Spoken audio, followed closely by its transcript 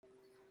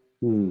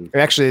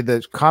Actually,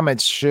 the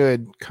comments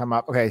should come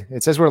up. Okay,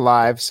 it says we're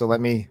live, so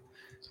let me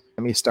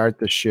start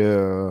the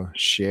show.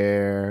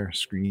 Share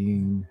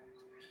screen.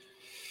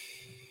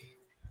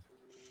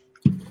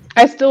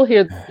 I still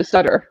hear the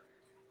stutter.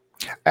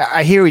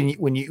 I hear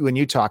when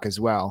you talk as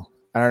well.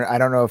 I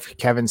don't know if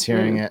Kevin's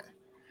hearing it.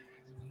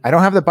 I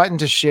don't have the button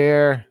to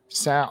share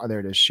sound. Oh, there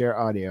it is. Share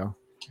audio.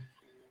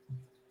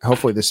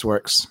 Hopefully this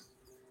works.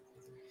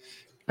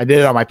 I did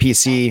it on my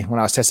PC when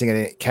I was testing it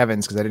at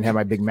Kevin's because I didn't have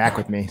my big Mac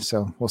with me.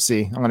 So we'll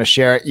see. I'm going to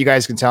share it. You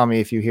guys can tell me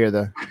if you hear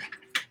the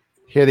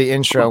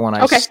intro when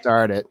I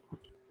start it.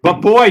 But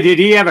boy, did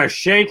he have a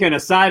shake and a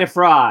side of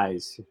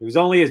fries. It was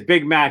only his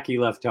Big Mac he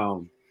left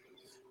home.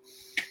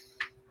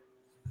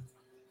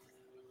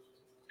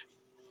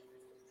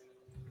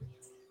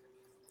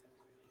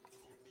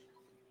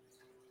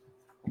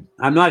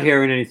 I'm not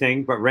hearing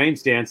anything, but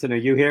Rain's dancing. Are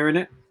you hearing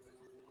it?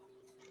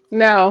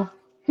 No.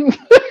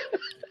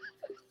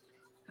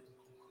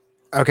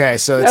 Okay,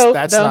 so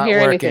that's not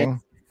working.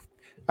 Anything.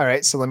 All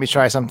right, so let me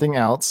try something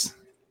else.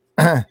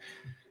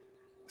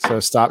 So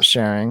stop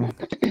sharing.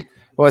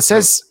 Well, it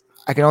says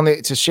I can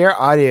only to share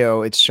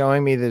audio. It's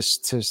showing me this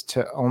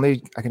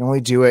I can only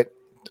do it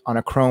on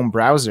a Chrome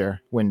browser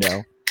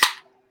window,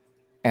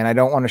 and I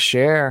don't want to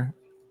share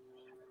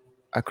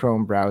a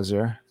Chrome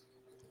browser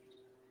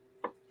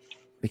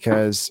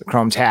because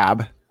Chrome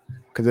tab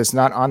because it's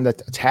not on the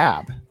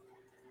tab.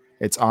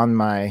 It's on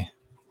my.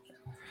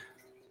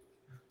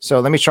 So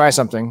let me try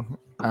something.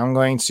 I'm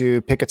going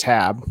to pick a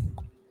tab.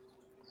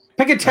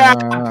 Pick a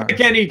tab.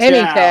 Pick any tab.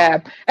 Any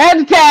tab.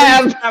 Any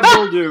tab. Any tab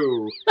will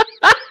do.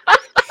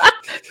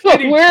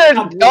 We're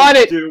on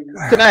it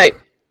tonight.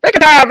 Pick a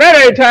tab.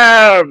 Any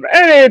tab.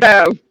 Any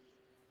tab.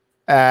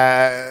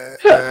 I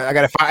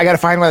gotta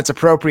find one that's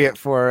appropriate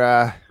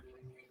for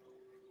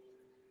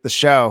the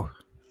show.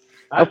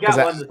 I've got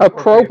one that's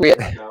appropriate.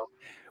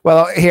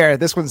 Well, here,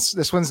 this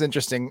one's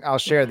interesting. I'll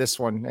share this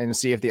one and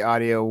see if the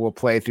audio will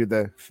play through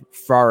the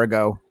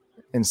Farrago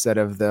instead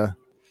of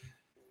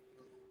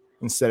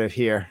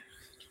here.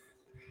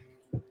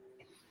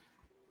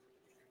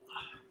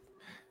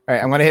 All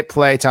right, I'm gonna hit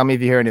play. Tell me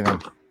if you hear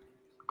anything.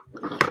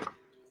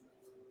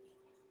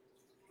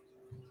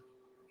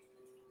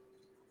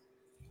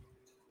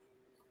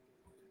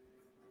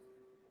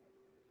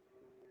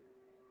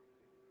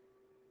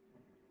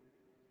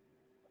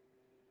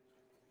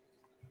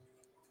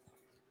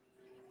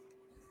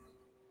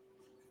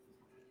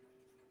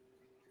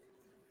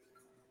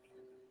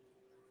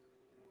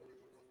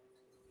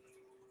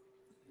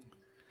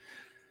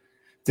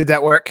 Did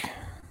that work?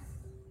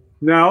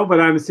 No, but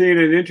I'm seeing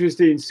an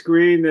interesting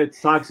screen that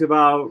talks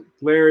about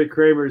Larry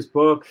Kramer's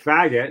book,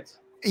 Faggot.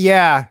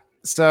 Yeah.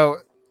 So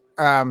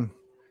I'm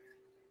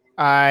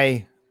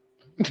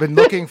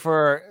looking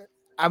for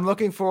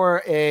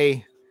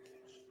a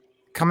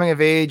coming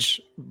of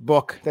age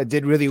book that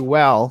did really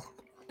well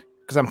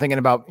because I'm thinking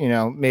about,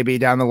 maybe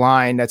down the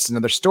line, that's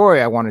another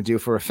story I want to do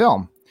for a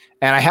film.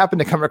 And I happened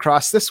to come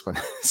across this one.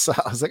 So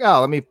I was like, oh,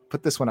 let me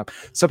put this one up.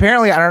 So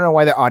apparently I don't know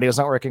why the audio's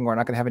not working. We're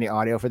not going to have any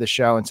audio for the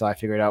show until I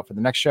figure it out for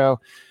the next show.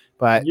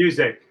 But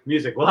music.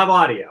 We'll have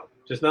audio,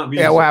 just not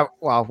music. Yeah,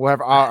 we'll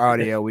have our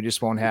audio. We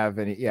just won't have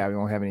any. Yeah, we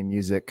won't have any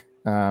music.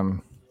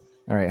 All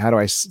right. How do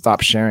I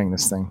stop sharing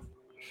this thing?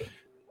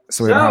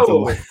 So we don't have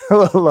to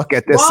look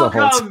at this the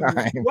whole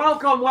time.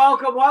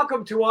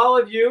 Welcome to all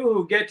of you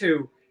who get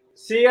to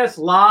see us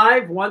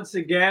live once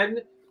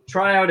again.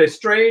 Try out a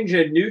strange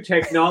and new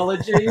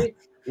technology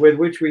with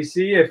which we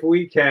see if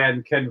we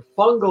can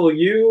fungal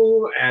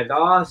you and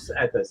us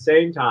at the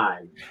same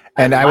time.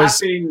 And I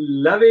was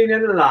loving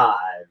and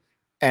alive.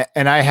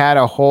 And I had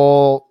a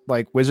whole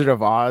Wizard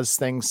of Oz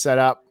thing set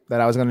up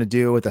that I was going to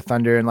do with the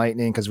thunder and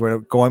lightning because we're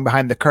going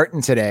behind the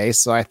curtain today.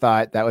 So I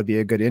thought that would be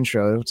a good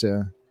intro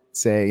to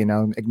say,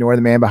 ignore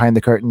the man behind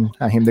the curtain.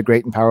 I am the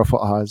great and powerful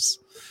Oz.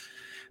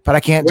 But I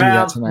can't do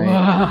that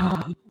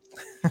tonight.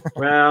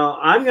 Well,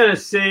 I'm going to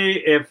see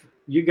if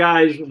you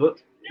guys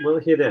will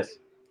hear this.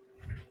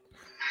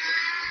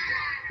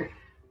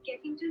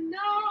 Getting to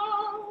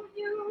know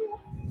you,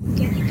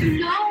 getting to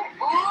know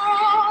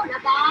all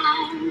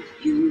about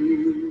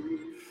you,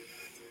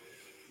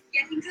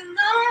 getting to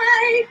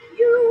like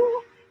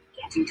you,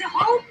 getting to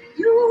hope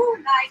you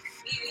like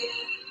me,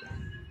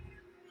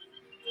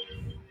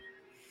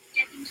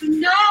 getting to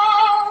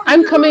know.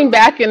 I'm coming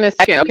back in a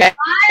second, okay?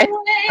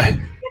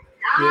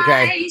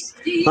 Okay.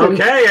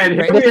 Okay, and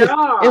here we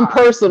are.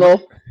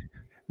 Impersonal.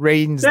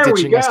 Rain's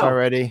ditching us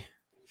already.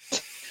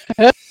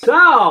 So.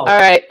 All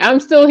right, I'm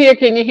still here.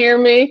 Can you hear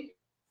me?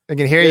 I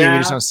can hear you. We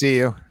just don't see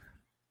you.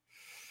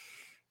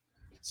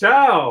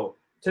 So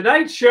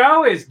tonight's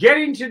show is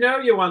Getting to Know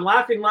You on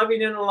Laughing,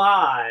 Loving, and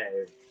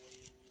Alive.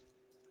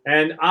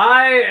 And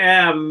I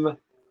am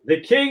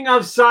the King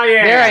of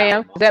Siam. There I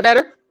am. Is that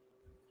better?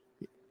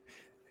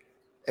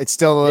 It's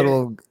still a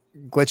little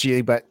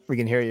glitchy, but we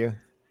can hear you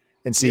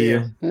and see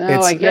you.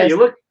 No, I guess.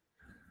 Yeah,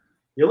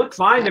 you look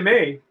fine to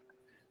me.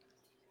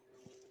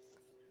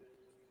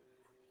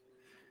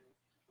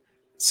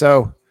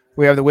 So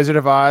we have the Wizard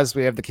of Oz,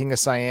 we have the King of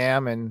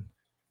Siam, and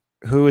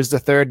who is the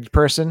third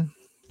person?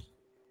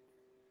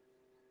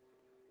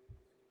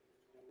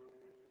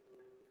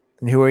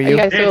 And who are Are you? you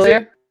guys still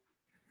there?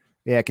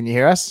 Yeah, can you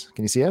hear us?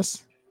 Can you see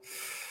us?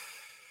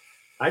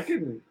 I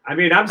mean,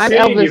 I'm I'm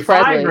seeing Elvis you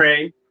fine, Presley.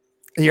 Rain.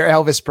 You're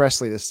Elvis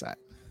Presley this time.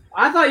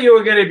 I thought you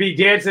were going to be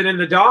dancing in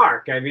the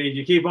dark. I mean,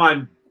 you keep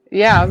on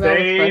Yeah, I'm Elvis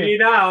Presley.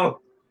 fading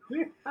out.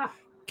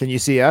 Can you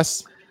see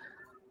us?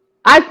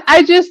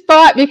 I just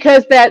thought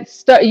because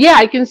yeah,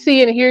 I can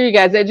see and hear you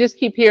guys. I just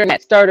keep hearing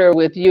that starter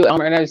with you,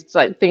 Elmer, and I was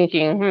like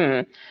thinking,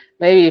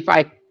 maybe if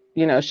I,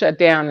 shut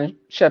down and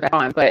shut back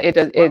on, but it's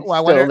Well, I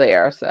still wonder-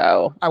 there.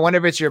 So I wonder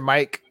if it's your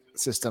mic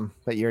system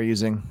that you're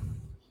using.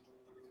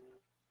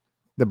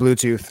 The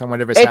Bluetooth. I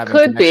wonder if it's it having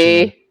could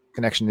be.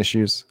 connection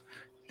issues.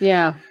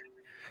 Yeah.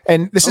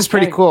 And this is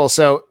pretty Okay. cool.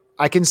 So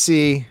I can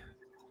see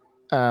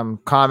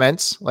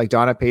comments like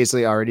Donna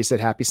Paisley already said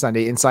happy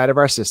Sunday inside of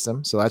our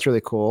system. So that's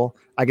really cool.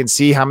 I can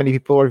see how many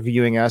people are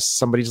viewing us.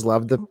 Somebody's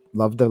loved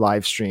the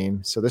live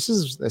stream. So this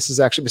is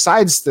actually,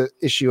 besides the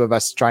issue of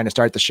us trying to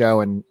start the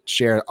show and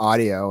share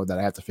audio that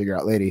I have to figure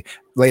out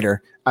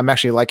later, I'm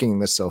actually liking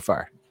this so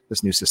far,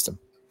 this new system.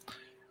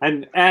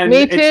 And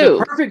Me it's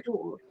too.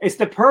 it's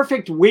the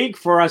perfect week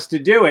for us to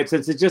do it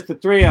since it's just the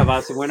three of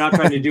us and we're not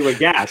trying to do a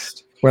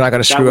guest. We're not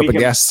going to That screw we up a can-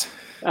 guest.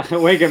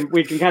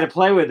 we can kind of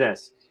play with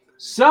this.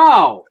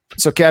 So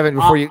So Kevin,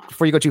 before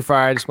you go too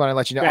far, I just want to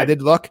let you know, Okay. I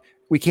did look.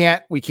 We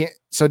can't.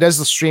 So it does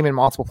the stream in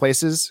multiple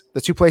places. The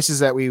two places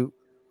that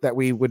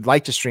we would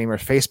like to stream are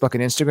Facebook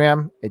and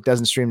Instagram. It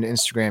doesn't stream to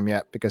Instagram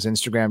yet because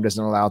Instagram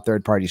doesn't allow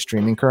third-party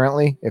streaming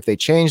currently. If they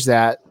change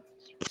that,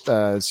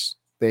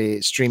 the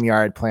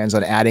StreamYard plans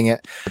on adding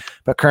it.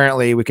 But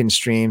currently, we can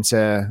stream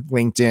to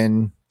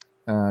LinkedIn,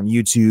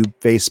 YouTube,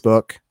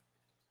 Facebook,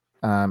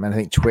 and I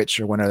think Twitch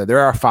or one other. There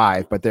are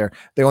 5, but the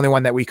only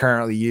one that we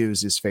currently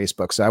use is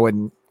Facebook. So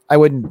I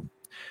wouldn't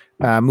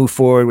move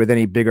forward with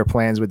any bigger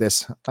plans with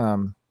this,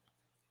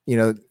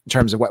 in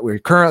terms of what we're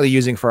currently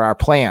using for our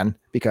plan,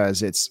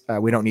 because it's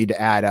we don't need to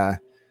add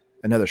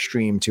another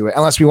stream to it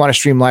unless we want to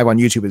stream live on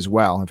YouTube as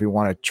well. If we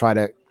want to try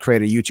to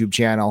create a YouTube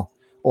channel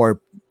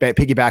or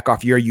piggyback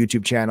off your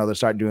YouTube channel to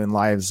start doing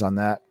lives on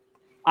that.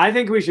 I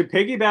think we should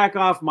piggyback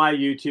off my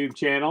YouTube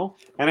channel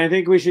and I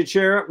think we should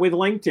share it with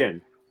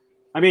LinkedIn.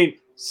 I mean,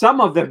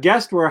 some of the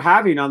guests we're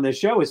having on this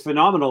show is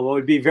phenomenal. It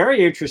would be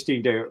very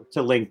interesting to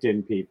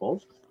LinkedIn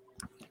people.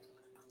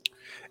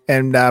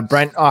 And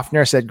Brent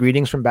Offner said,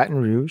 greetings from Baton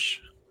Rouge.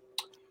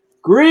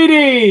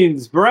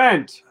 Greetings,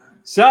 Brent.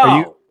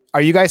 So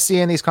Are you guys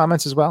seeing these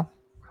comments as well?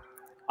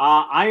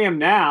 I am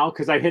now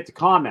because I hit the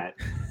comment.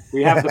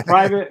 We have the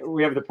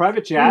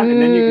private chat,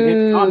 and then you can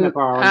hit the comment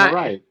bar on the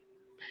right.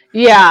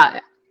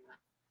 Yeah.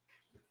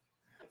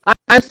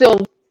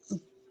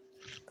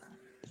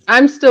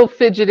 I'm still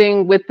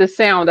fidgeting with the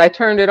sound. I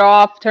turned it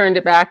off, turned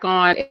it back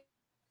on.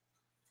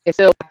 It's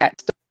still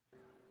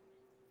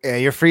Yeah,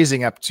 you're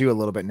freezing up too a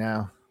little bit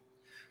now.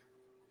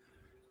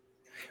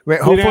 Wait,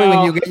 hopefully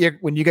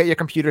when you get your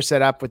computer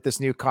set up with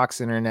this new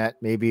Cox internet,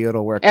 maybe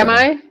it'll work. Am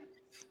better. I?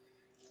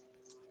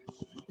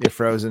 You're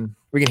frozen.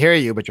 We can hear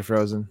you, but you're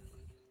frozen.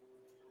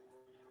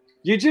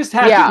 You just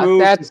have to Yeah, move.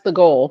 that's the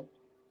goal.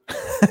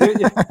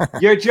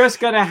 You're just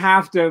gonna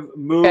have to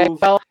move. Okay,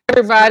 well,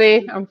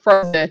 everybody, I'm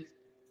frozen.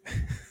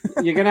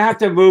 You're gonna have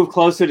to move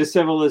closer to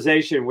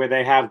civilization where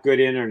they have good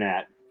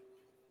internet.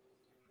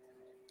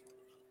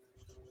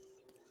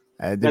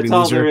 That's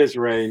all there is,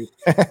 Rain.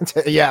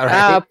 Yeah,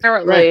 right.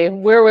 Apparently,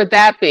 where would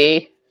that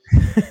be?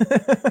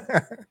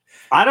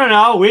 I don't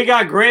know. We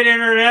got great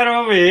internet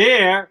over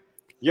here.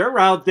 You're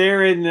out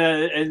there in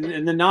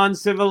the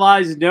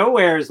non-civilized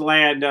nowheres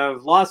land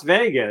of Las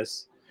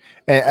Vegas.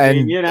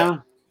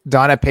 And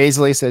Donna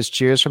Paisley says,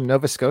 cheers from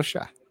Nova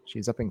Scotia.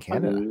 She's up in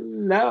Canada.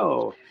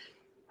 No.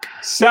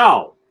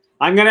 So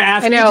I'm going to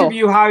ask each of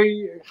you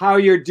how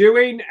you're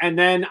doing, and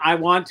then I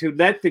want to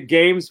let the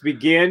games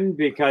begin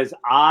because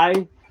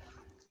I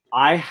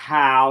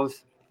have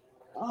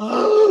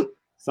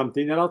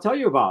something that I'll tell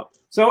you about.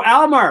 So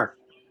Elmer,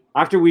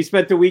 after we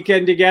spent the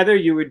weekend together,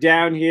 you were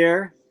down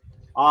here.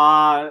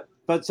 But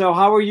so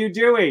how are you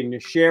doing?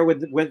 Share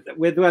with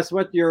us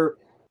what your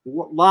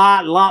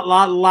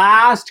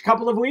last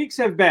couple of weeks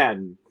have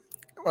been.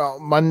 Well,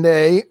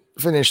 Monday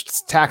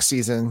finished tax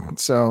season,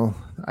 so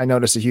I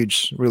noticed a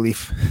huge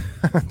relief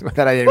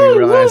that I didn't even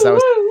realize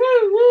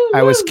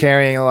I was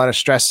carrying a lot of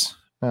stress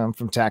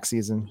from tax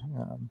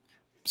season.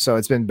 So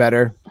it's been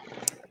better.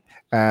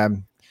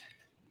 And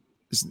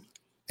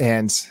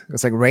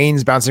it's like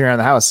rain's bouncing around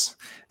the house,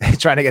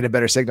 trying to get a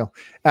better signal.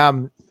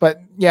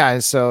 But yeah,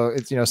 so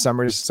it's,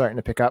 summer's starting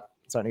to pick up,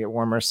 starting to get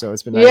warmer. So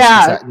it's been nice.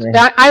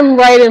 Yeah, I'm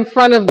right in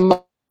front of the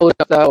modem,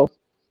 though.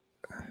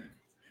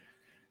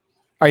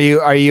 Are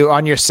you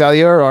on your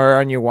cellular or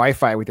on your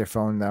Wi-Fi with your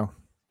phone though?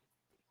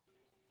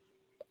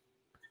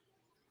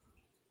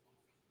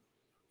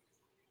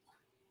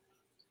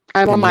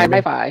 I'm on my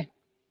Wi-Fi.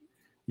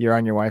 You're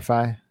on your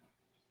Wi-Fi?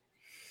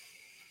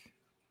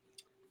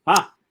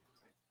 Huh.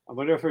 I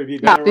wonder if it would be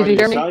better on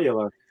your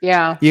cellular.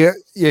 Yeah. Yeah,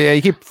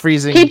 you keep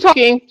freezing. Keep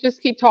talking.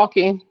 Just keep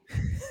talking.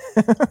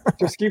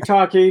 Just keep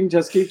talking.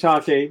 Just keep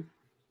talking.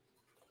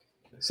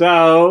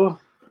 So,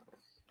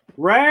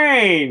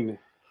 Rain,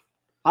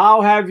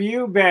 How have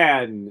you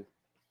been?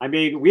 I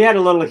mean, we had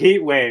a little heat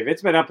wave.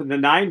 It's been up in the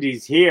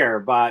 90s here,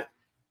 but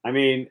I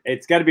mean,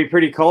 it's got to be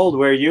pretty cold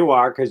where you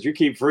are because you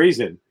keep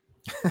freezing.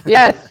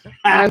 Yes,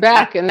 I'm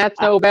back, and that's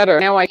no better.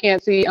 Now I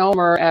can't see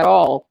Elmer at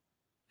all.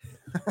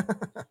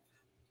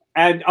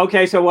 And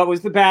okay, so what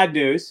was the bad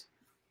news?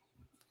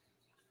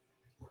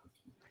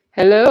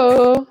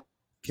 Hello.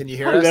 Can you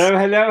hear us?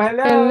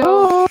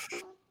 Hello.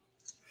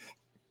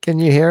 Can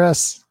you hear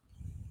us?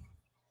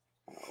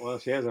 Well,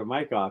 she has her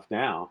mic off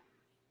now.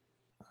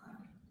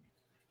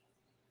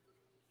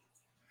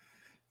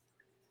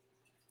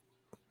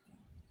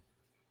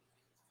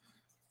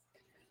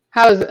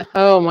 How's it?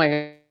 Oh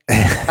my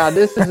God,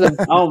 this is a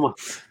Oh my!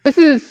 this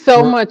is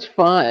so much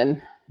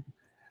fun.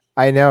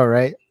 I know,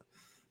 right?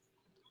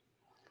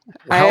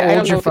 I How don't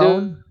old's know your what to do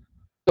phone?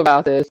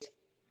 about this.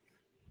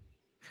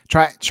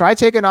 Try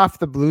taking off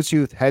the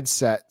Bluetooth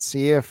headset.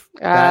 See if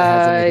that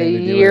has anything to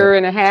do with Year it.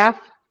 and a half.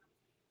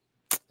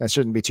 That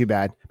shouldn't be too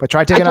bad. But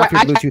try taking off your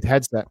I tried Bluetooth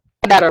headset.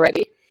 that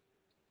already.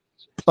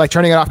 Like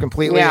turning it off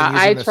completely. Yeah, and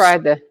I using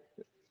tried that.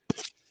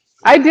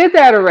 I did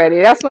that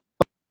already. That's what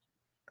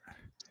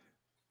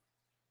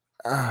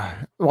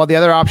well, the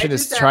other I option did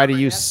is to that try to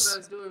already. use. That's what I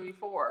was doing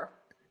before.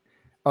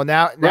 Oh,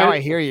 now Right. I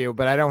hear you,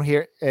 but I don't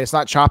hear. It's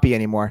not choppy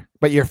anymore.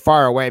 But you're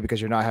far away because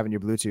you're not having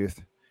your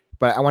Bluetooth.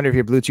 But I wonder if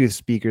your Bluetooth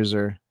speakers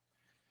are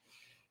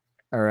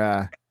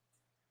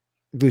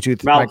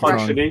Bluetooth microphone.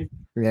 Malfunctioning.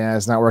 Yeah,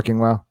 it's not working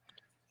well.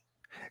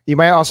 You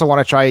might also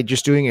want to try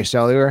just doing your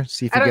cellular.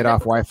 See if I you don't get know,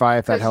 off Wi-Fi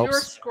if that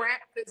helps.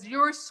 Because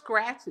you're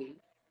scratchy.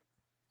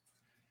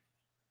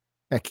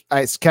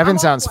 Kevin I'm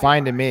sounds off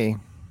fine to Wi-Fi. me.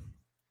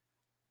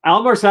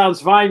 Elmer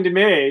sounds fine to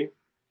me,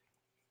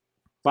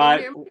 but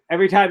hear me?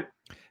 every time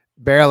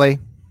Barely.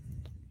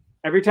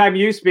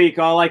 you speak,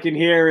 all I can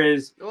hear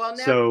is Well,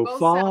 now so you both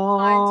sound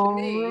fine far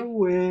to me.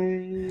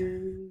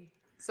 away.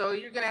 So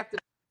you're gonna have to.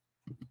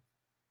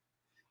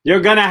 You're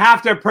gonna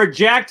have to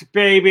project,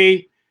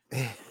 baby.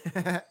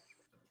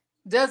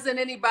 Doesn't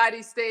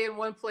anybody stay in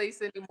one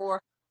place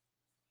anymore?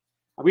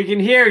 We can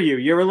hear you.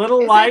 You're a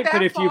little Is it light, that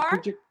but if you far?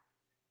 project,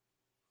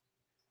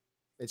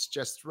 It's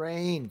just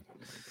rain.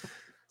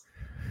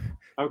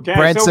 okay.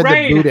 Brent so said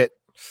rain. to boot it.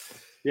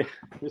 Yeah,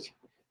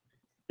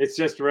 it's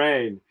just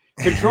rain.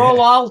 Control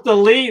Alt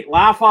Delete.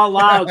 Laugh out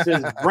loud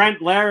says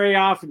Brent Larry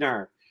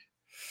Offner.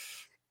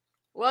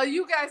 Well,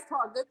 you guys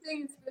talk. Good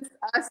thing it's just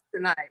us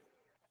tonight.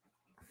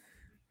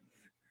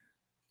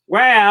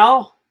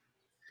 Well,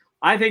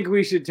 I think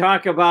we should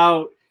talk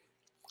about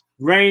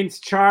Rain's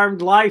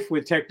charmed life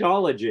with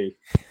technology.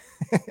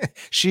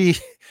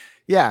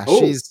 Yeah, Oh,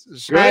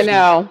 she's good. I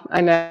know.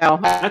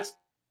 That's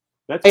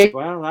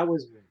well, that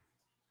was.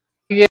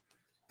 Yeah.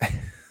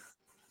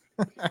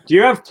 Do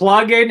you have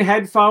plug-in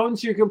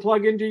headphones you can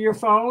plug into your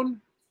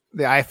phone?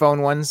 the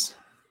iPhone ones.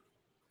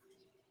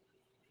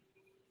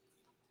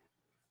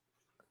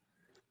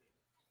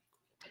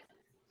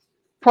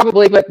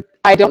 Probably, but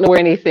I don't know where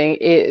anything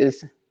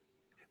is.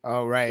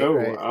 Oh, right, Oh,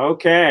 right.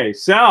 okay.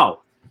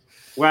 So,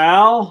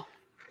 well,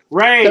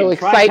 Rain, So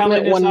try telling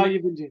excitement us when- how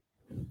you've been doing.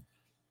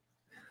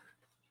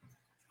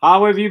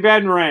 How have you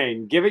been,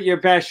 Rain? Give it your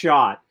best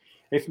shot.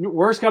 If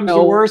worst comes to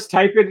No. worst,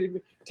 type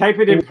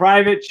it in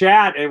private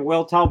chat, and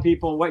we'll tell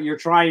people what you're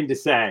trying to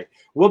say.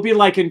 We'll be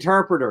like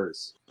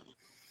interpreters.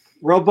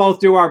 We'll both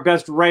do our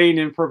best Rain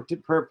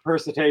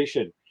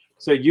impersonation.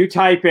 So you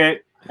type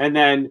it, and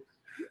then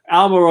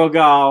Alma will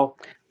go,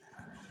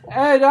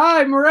 and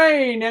I'm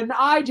Rain, and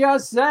I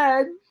just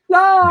said,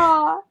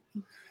 ah.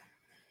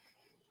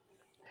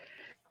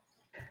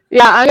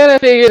 Yeah, I'm gonna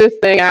figure this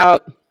thing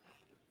out.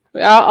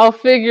 I'll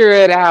figure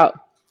it out.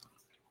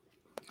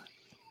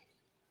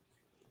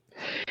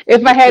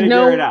 If I had Figure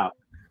known it out.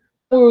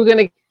 we were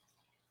gonna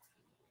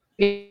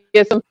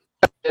get some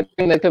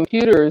in the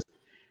computers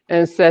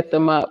and set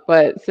them up,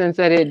 but since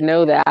I didn't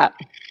know that,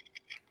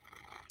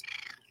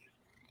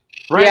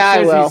 Brent Yeah, I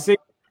says will. he's seeing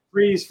a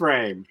freeze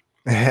frame.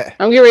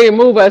 I'm getting ready to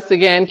move us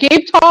again.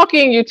 Keep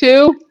talking, you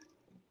two.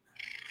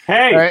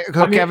 Hey, All right,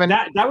 go, I mean, Kevin.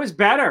 that was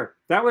better.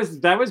 That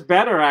was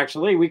better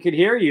actually. We could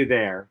hear you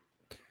there.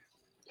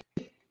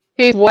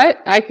 He's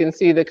what? I can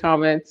see the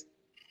comments.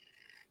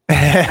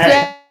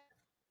 Hey.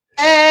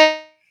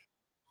 Hey.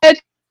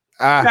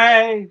 Ah,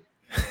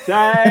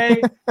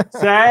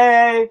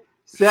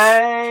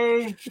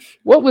 Say.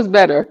 What was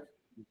better?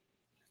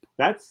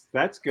 That's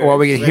good. well,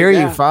 we can hear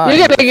Yeah. you fine.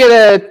 You're gonna get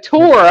a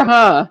tour,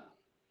 huh?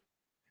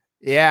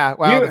 Yeah,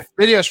 well, You- the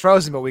video's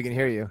frozen, but we can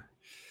hear you.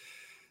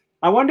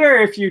 I wonder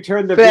if you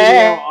turn the Say.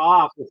 video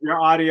off, if your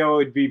audio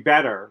would be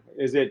better.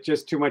 Is it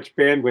just too much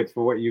bandwidth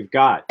for what you've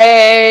got?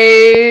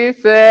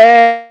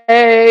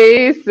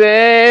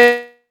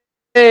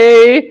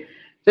 Say.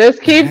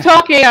 Just keep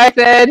talking, I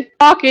said.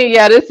 Talking.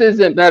 Yeah, this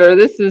isn't better.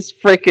 This is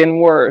freaking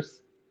worse.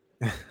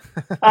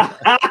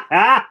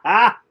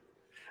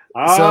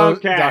 So,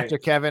 Okay. Dr.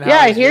 Kevin, Yeah,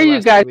 I has hear your you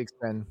last guys. 2 weeks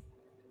been?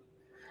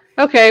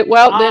 Okay,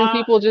 well, then Uh,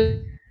 people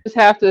just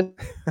have to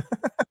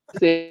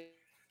see.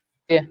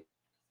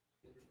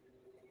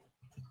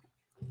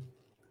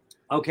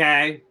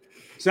 Okay.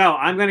 So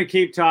I'm going to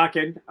keep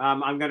talking.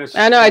 I'm going to.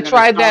 I know. I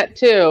tried that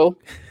too.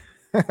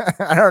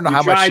 I don't know You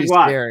how much tried she's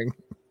what? hearing.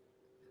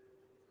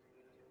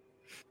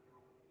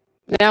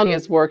 Now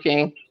it's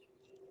working.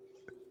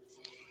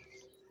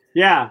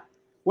 Yeah.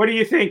 What do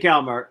you think,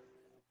 Elmer?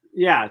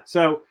 Yeah.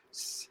 So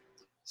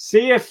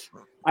see if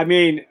I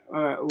mean.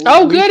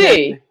 Oh,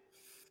 goody.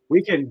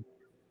 We can.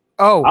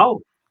 Oh,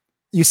 Oh,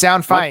 you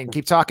sound fine.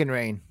 Keep talking,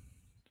 Rain.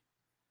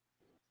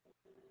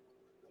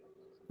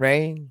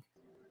 Rain.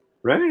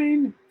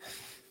 Rain.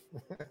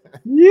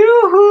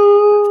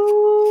 Yoo-hoo!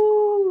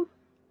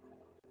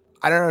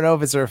 I don't know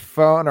if it's her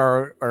phone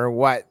or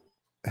what.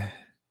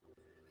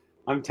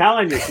 I'm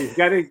telling you, she's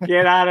got to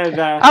get out of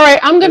the. All right,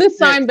 I'm going to That's it.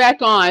 sign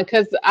back on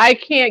because I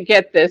can't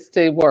get this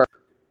to work.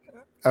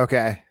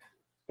 Okay.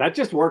 That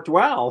just worked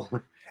well.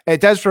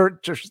 It does for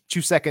just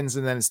 2 seconds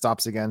and then it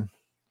stops again.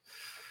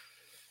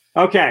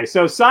 Okay,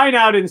 so sign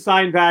out and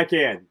sign back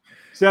in.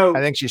 So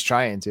I think she's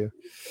trying to.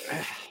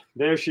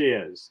 there she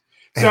is.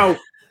 So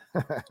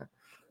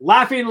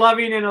laughing,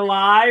 loving, and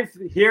alive.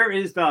 Here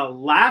is the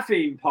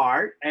laughing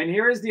part, and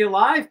here is the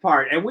alive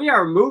part. And we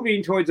are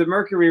moving towards a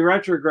Mercury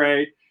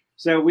retrograde.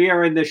 So we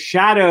are in the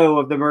shadow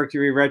of the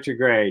Mercury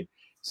retrograde.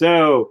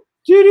 So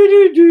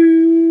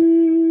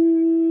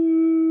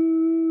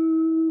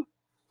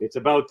it's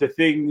about the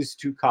things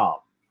to come.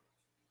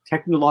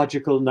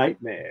 Technological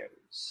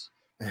nightmares.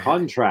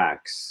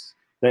 Contracts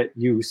that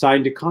you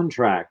signed a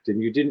contract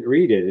and you didn't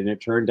read it, and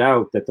it turned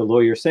out that the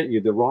lawyer sent you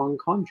the wrong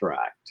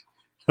contract.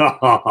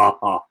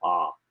 Well,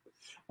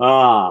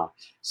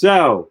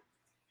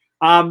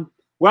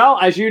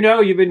 as you know,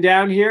 you've been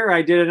down here.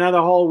 I did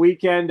another whole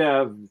weekend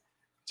of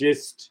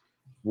just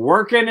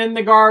working in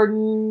the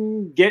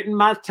garden, getting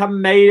my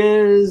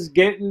tomatoes,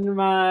 getting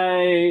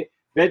my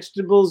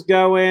vegetables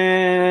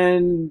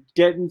going,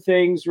 getting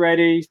things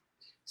ready,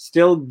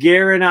 still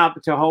gearing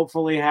up to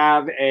hopefully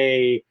have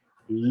a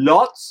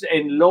lots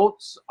and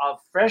lots of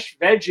fresh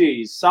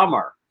veggies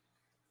summer.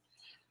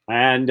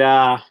 And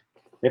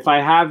if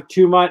I have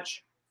too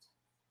much,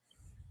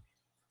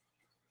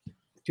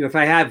 if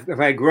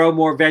I grow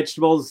more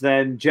vegetables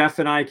than Jeff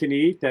and I can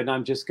eat, then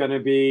I'm just going to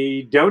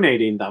be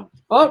donating them.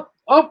 Oh.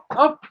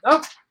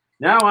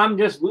 Now I'm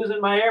just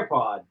losing my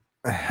AirPod.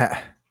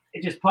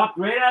 It just popped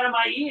right out of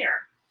my ear.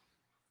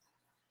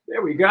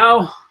 There we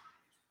go.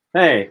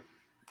 Hey,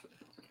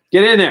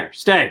 get in there.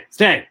 Stay.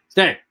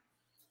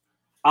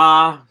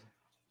 But,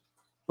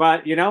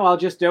 I'll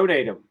just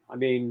donate them. I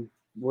mean,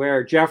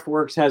 where Jeff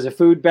works has a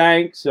food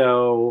bank,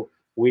 so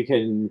we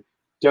can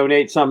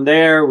donate some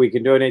there. We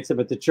can donate some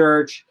at the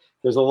church.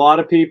 There's a lot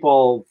of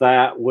people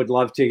that would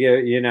love to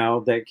get,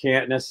 that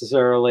can't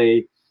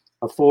necessarily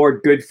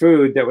afford good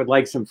food that would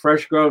like some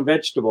fresh grown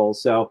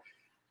vegetables. So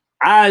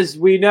as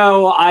we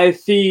know, I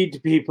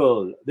feed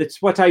people.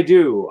 That's what I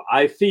do.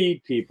 I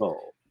feed people.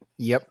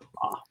 Yep.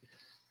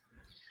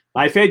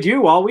 I fed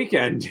you all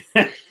weekend.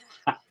 Well,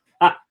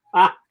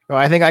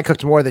 I think I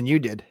cooked more than you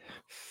did.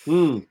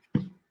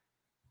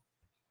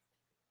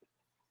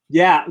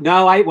 Yeah,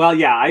 no,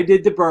 I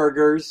did the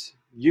burgers.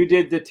 You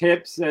did the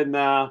tips and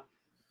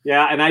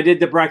and I did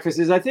the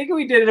breakfasts. I think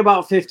we did it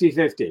about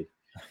 50-50.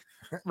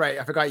 Right.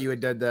 I forgot you had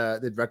did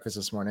the breakfast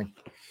this morning.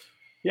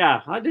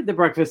 Yeah, I did the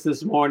breakfast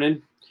this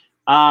morning.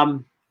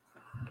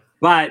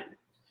 But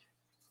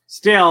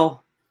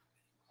still,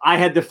 I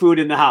had the food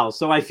in the house,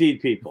 so I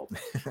feed people.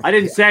 I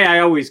didn't say I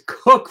always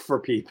cook for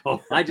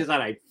people. I just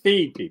said I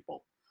feed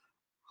people.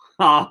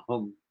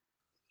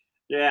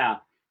 Yeah.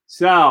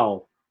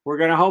 So we're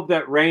going to hope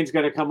that Rain's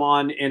going to come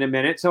on in a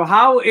minute. So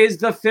how is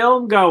the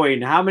film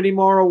going? How many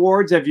more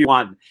awards have you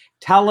won?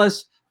 Tell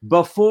us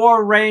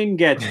before Rain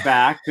gets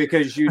back,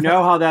 because you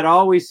know how that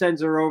always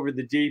sends her over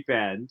the deep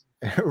end.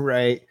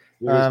 Right.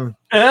 Elma,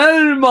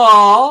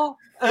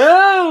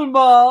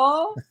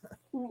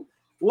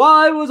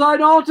 why was I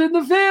not in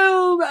the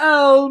film,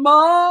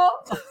 Elma?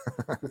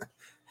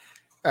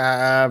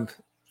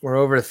 We're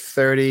over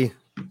 30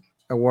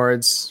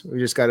 awards. We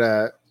just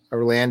got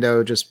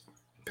Orlando just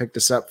picked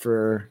us up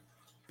for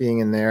being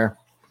in their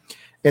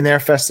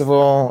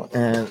festival,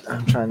 and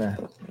I'm trying to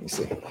let me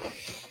see.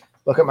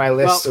 Look at my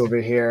list over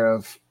here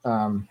of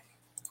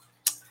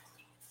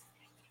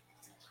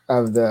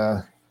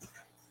the,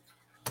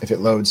 if it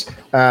loads,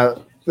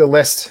 the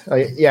list.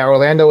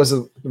 Orlando was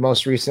the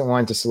most recent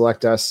one to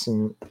select us,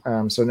 and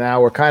so now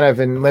we're kind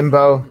of in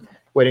limbo,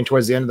 waiting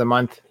towards the end of the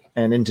month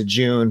and into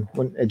June.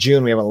 In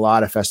June, we have a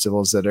lot of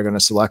festivals that are going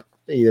to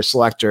either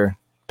select or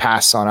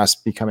pass on us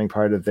becoming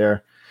part of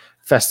their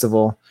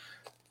festival.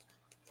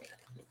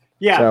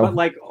 Yeah, so, but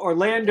like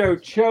Orlando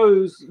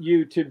chose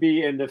you to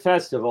be in the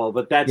festival,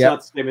 but that's not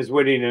the same as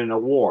winning an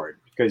award,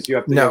 because you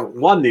have to have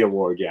won the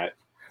award yet.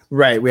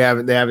 Right. They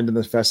haven't done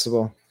the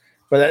festival,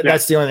 but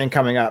that's the only thing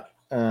coming up,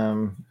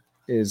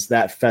 is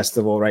that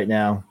festival right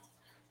now.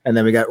 And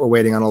then we're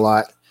waiting on a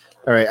lot.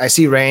 All right. I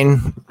see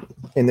Rain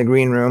in the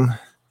green room,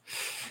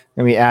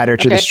 and we add her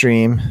to the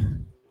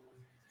stream.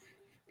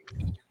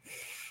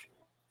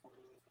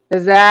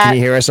 Is that Can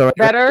you hear us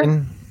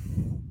better?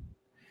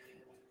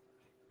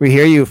 We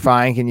hear you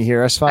fine. Can you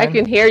hear us fine? I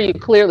can hear you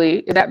clearly.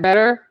 Is that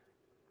better?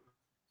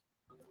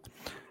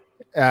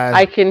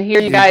 I can hear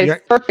you guys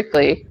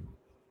perfectly.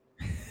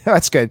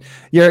 That's good.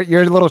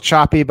 You're a little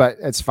choppy, but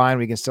it's fine.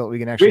 We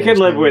can actually We can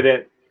live with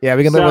it. Yeah,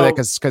 we can live with it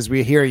because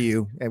we hear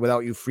you and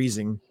without you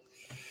freezing.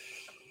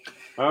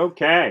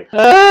 Okay.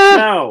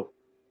 So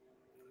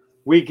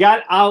we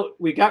got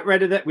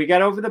rid of that. We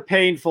got over the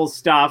painful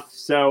stuff.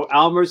 So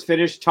Elmer's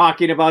finished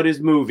talking about his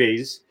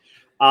movies.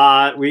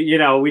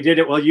 We did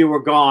it while you were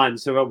gone,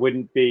 so it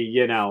wouldn't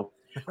be,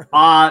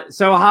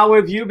 So how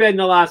have you been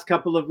the last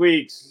couple of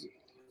weeks?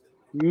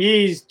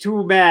 Me's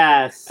too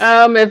mass.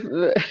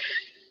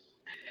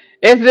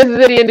 If this is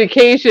any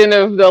indication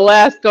of the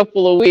last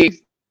couple of weeks,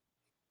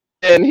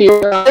 then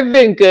I've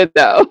been good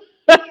though.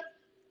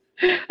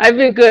 I've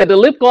been good. The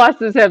lip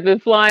glosses have been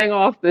flying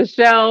off the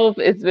shelf.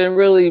 It's been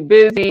really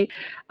busy.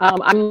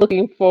 I'm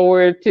looking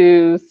forward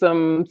to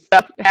some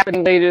stuff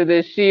happening later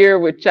this year,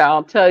 which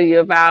I'll tell you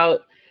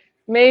about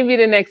maybe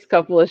the next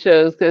couple of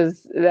shows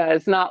because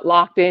it's not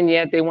locked in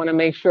yet. They want to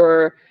make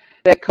sure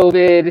that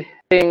COVID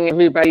thing,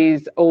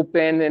 everybody's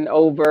open and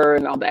over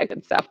and all that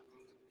good stuff.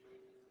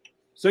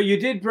 So you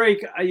did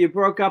you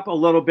broke up a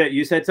little bit.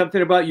 You said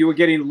something about you were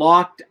getting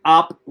locked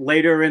up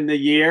later in the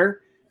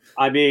year.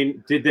 I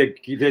mean, did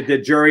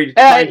the jury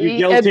find you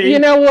guilty? You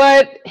know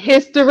what?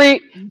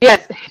 History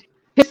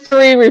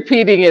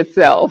repeating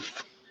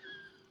itself.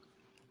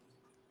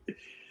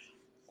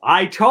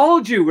 I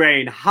told you,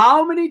 Rain.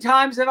 How many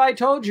times have I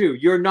told you?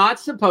 You're not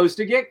supposed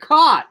to get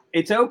caught.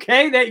 It's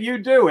okay that you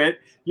do it.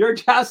 You're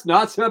just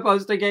not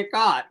supposed to get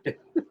caught.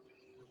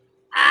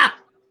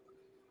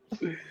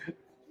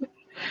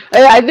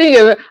 I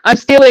think I'm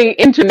stealing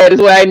internet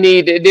is what I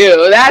need to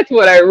do. That's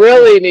what I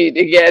really need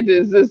to get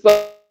is this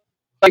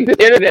like the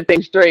internet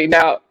thing straightened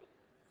out.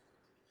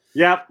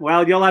 Yep.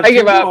 Well, you'll have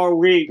 2 more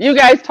weeks. You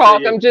guys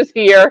talk. I'm just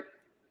here.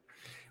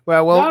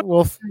 Well,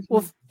 we'll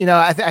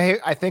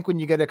I think when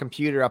you get a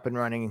computer up and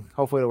running,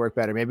 hopefully it'll work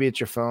better. Maybe it's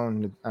your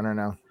phone. I don't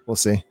know. We'll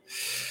see.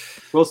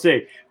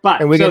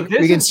 But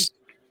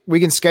we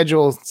can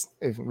schedule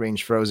if Rain's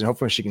frozen.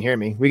 Hopefully she can hear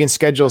me. We can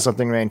schedule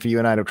something, Rain, for you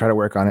and I to try to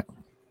work on it.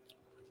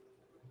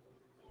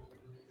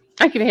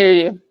 I can hear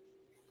you.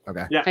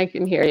 Okay. Yeah. I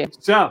can hear you.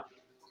 So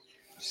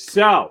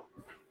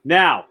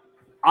now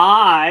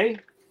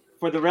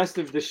for the rest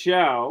of the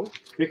show,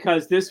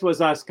 because this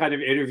was us kind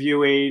of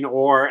interviewing,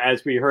 or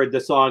as we heard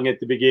the song at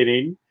the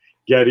beginning,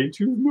 getting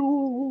to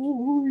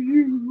know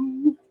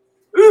you.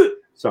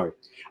 Sorry.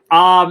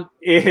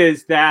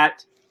 Is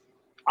that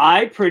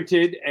I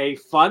printed a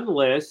fun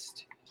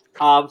list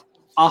of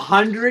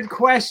 100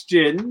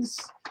 questions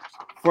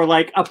for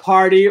like a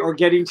party or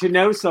getting to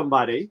know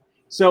somebody.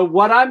 So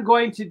what I'm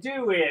going to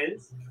do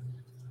is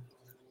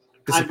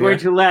I'm going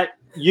to let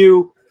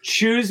you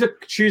choose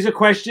a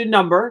question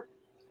number,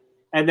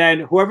 and then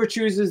whoever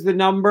chooses the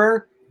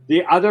number,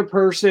 the other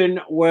person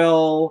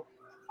will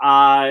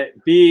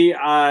the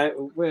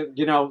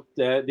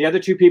other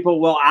 2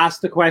 people will ask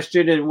the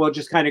question, and we'll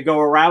just kind of go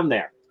around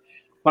there.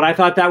 But I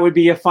thought that would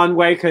be a fun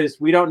way because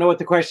we don't know what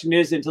the question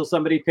is until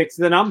somebody picks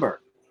the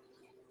number.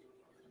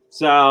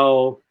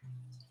 So,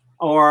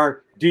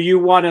 or do you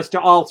want us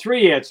to all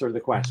 3 answer the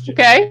question?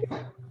 Okay.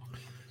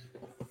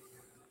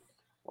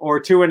 Or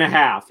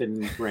 2.5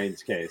 in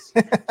Rain's case.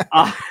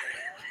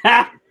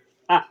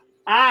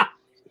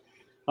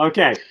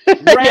 Okay.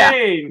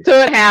 Rain. Yeah,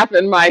 2.5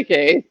 in my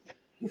case.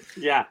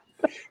 Yeah.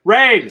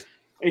 Rain.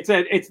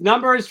 It's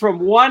numbers from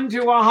 1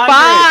 to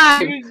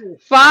 100.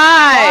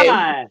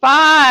 5.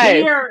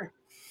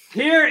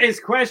 Here is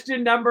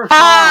question number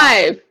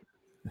 5.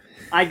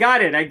 I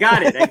got it.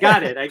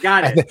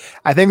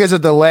 I think there's a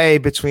delay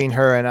between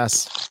her and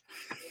us.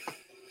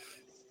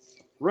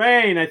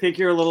 Rain, I think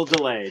you're a little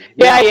delayed.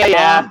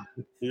 Yeah.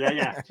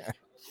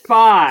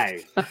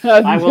 5.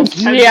 I will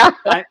send, Yeah.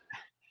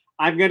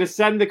 I'm going to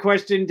send the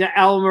question to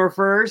Elmer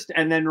first,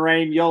 and then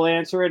Rain, you'll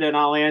answer it, and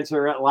I'll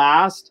answer it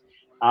last.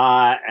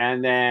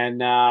 And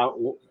then Elmer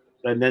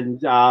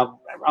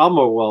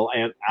will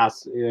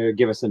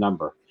give us a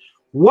number.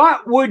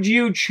 What would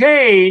you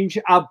change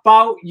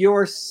about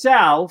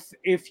yourself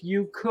if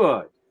you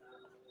could?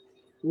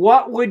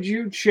 What would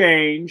you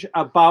change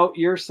about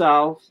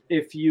yourself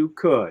if you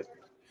could?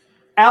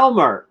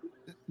 Elmer,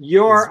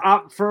 you're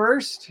up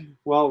first.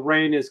 Well,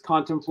 Rain is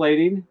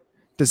contemplating.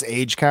 Does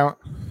age count?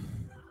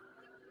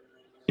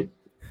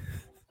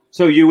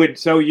 So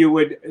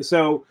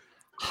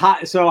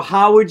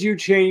how would you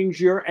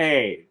change your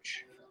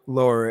age?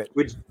 Lower it.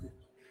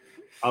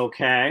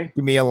 Okay.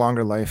 Give me a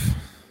longer life.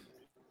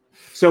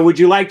 So would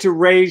you like to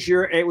raise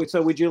your age?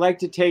 So would you like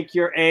to take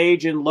your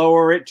age and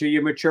lower it to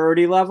your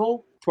maturity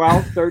level?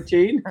 12,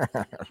 13?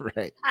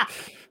 Right.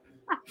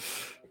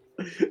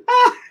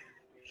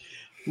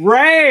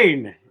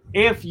 Rain,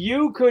 if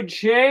you could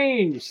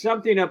change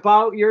something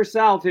about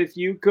yourself, if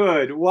you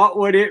could, what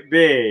would it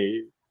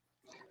be?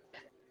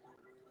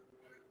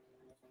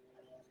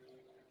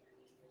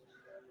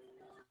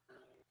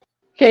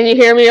 Can you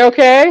hear me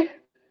okay?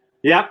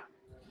 Yep.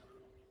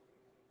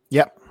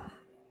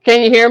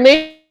 Can you hear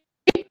me?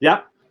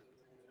 Yep.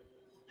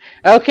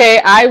 Okay,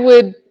 I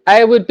would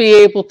be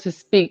able to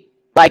speak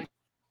like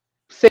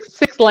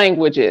six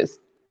languages.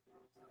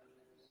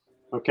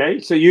 Okay,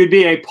 so you'd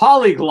be a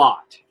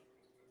polyglot.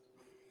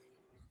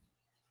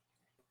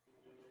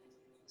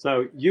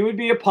 So you would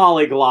be a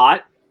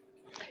polyglot.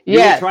 You would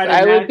Yes, try to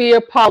I match- would be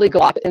a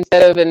polyglot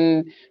instead of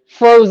an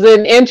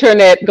frozen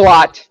internet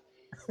glot.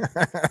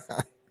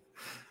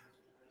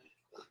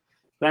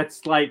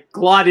 That's like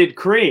glotted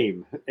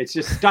cream. It's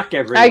just stuck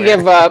everywhere. I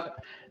give up.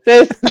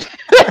 This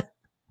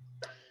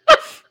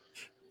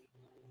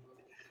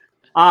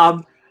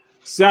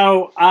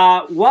So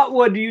what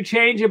would you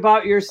change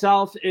about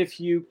yourself if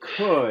you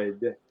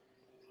could?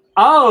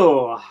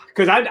 Oh,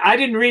 because I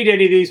didn't read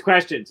any of these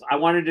questions. I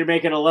wanted to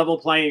make it a level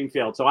playing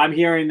field. So I'm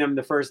hearing them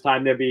the first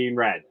time they're being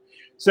read.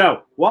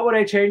 So what would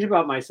I change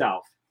about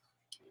myself?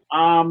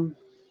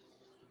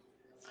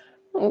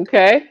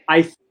 okay.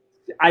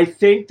 I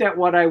think that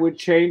what I would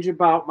change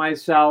about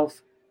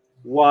myself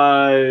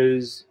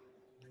was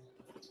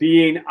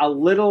being a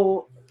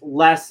little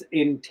less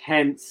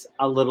intense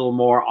a little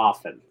more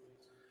often.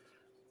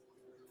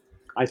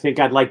 I think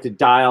I'd like to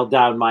dial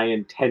down my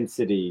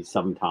intensity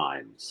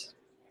sometimes.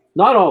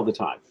 Not all the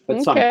time, but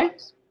Okay.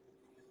 sometimes.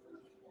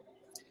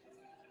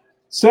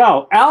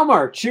 So,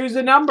 Elmer, choose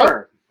a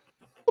number.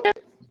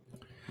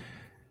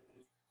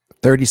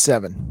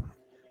 37.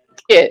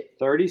 It.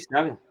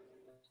 37.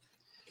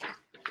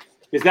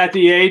 Is that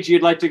the age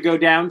you'd like to go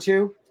down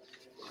to?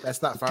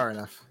 That's not far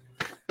enough.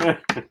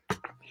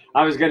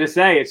 I was going to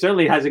say, it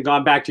certainly hasn't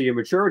gone back to your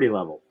maturity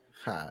level.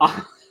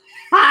 Huh.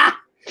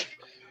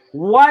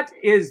 What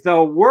is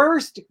the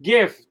worst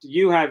gift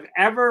you have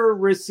ever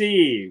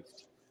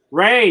received?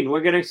 Rain,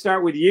 we're going to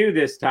start with you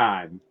this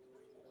time.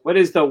 What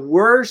is the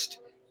worst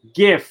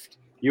gift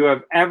you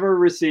have ever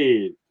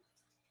received?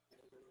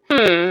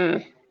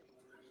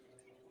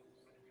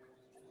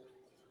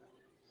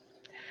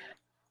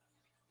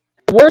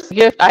 Worst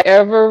gift I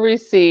ever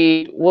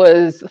received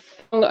was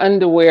thong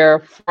underwear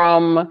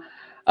from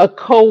a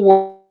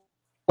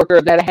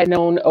coworker that I had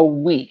known a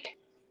week.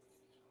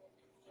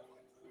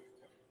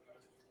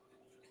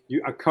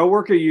 A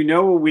coworker you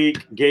know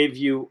gave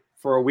you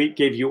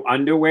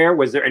underwear.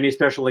 Was there any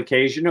special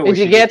occasion, or Did was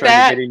you she just get trying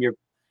that? to get in your?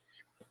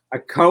 A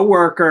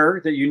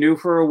coworker that you knew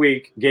for a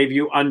week gave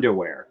you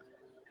underwear.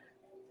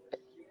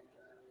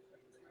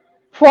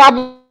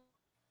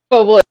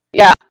 Probably,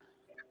 yeah.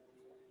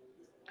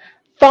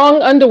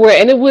 Thong underwear,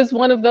 and it was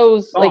one of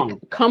those Thong.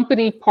 like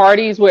company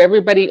parties where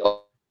everybody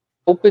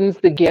opens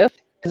the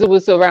gift because it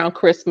was around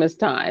Christmas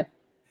time,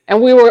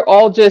 and we were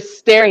all just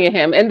staring at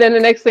him. And then the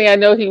next thing I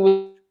know, he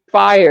was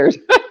fired.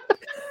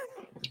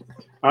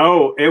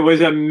 Oh, it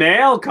was a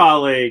male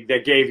colleague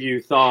that gave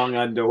you thong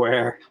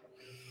underwear.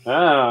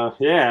 Oh,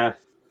 yeah.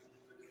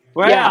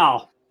 Well, Yeah.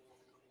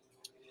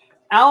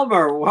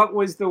 Elmer, what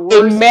was the A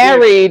worst?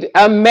 married,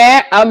 a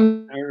married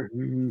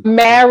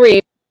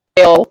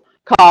male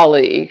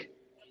colleague.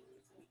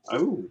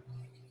 Oh.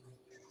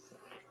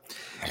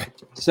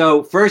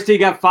 So first he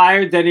got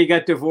fired, then he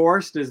got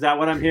divorced. Is that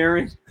what I'm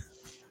hearing?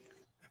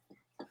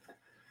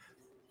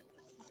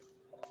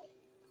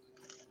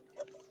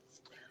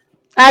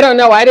 I don't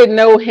know. I didn't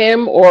know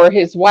him or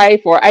his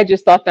wife, or I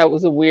just thought that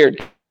was a weird.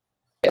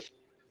 That's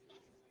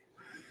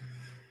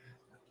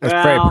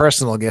a very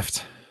personal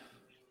gift.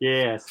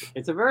 Yes,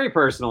 it's a very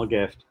personal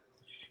gift.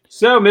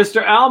 So,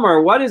 Mr.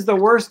 Elmer, what is the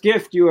worst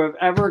gift you have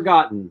ever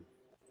gotten?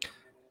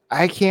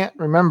 I can't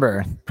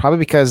remember. Probably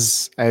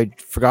because I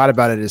forgot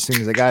about it as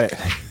soon as I got it.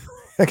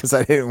 Because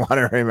I didn't want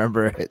to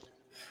remember it.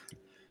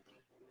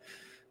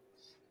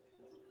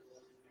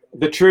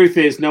 The truth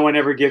is, no one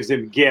ever gives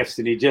him gifts,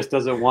 and he just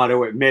doesn't want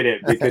to admit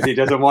it because he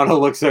doesn't want to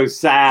look so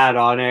sad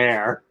on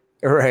air.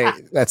 Right.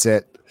 That's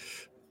it.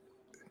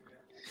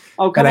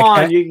 Oh, come And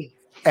on. You,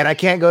 And I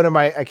can't go to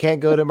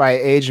my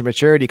age and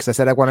maturity because I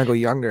said I want to go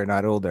younger,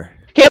 not older.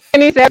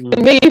 Kenny's after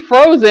me,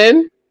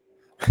 Frozen.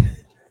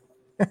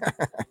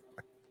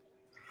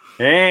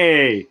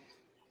 hey,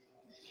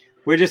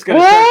 we're just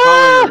gonna start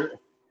calling her.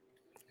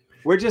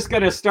 We're just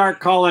gonna start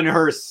calling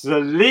her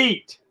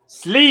Sleet.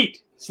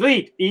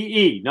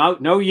 E.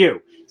 No,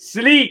 you.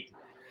 Sleet,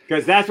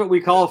 because that's what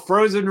we call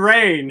frozen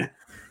rain.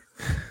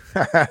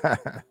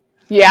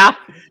 Yeah,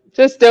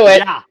 just do it.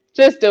 Yeah.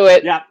 Just do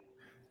it. Yep.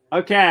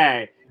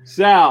 Okay.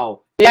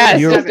 So. Yes,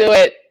 You're- just do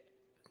it.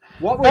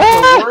 What was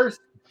the worst?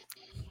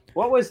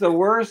 What was the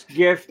worst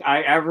gift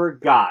I ever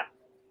got?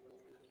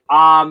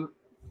 I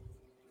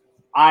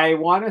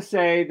want to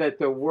say that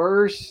the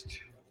worst.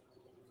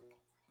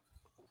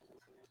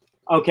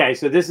 Okay,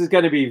 so this is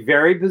going to be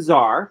very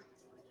bizarre,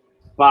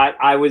 but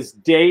I was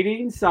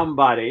dating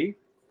somebody,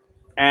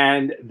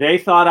 and they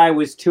thought I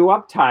was too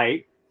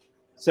uptight,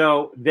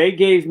 so they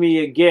gave me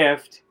a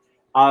gift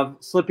of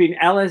slipping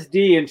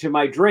LSD into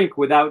my drink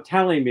without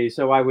telling me,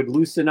 so I would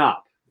loosen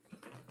up.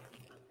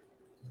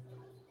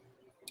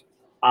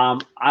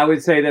 I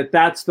would say that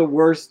that's the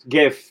worst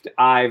gift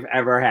I've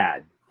ever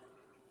had.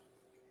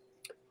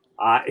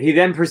 He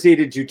then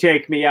proceeded to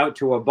take me out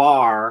to a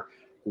bar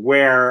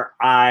where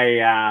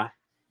I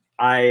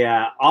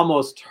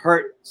almost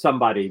hurt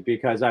somebody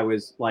because I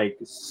was like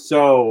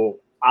so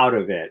out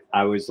of it.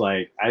 I was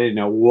like, I didn't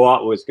know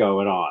what was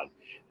going on.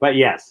 But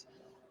yes,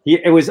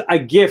 It was a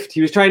gift.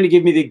 He was trying to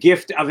give me the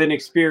gift of an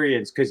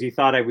experience because he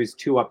thought I was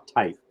too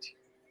uptight.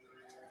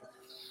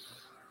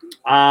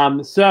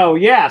 So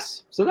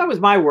yes. So that was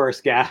my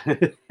worst guy.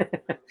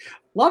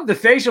 Love the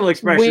facial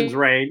expressions,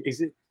 Rain.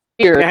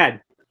 Go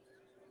ahead.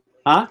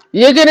 Huh?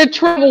 You're gonna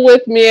travel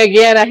with me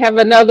again. I have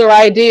another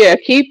idea.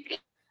 Keep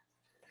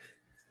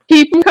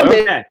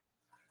coming.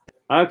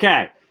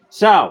 Okay.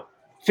 So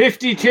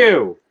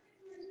 52.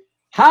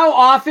 How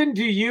often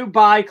do you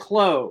buy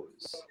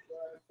clothes?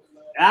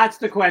 That's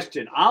the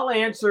question. I'll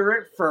answer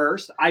it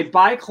first. I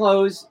buy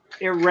clothes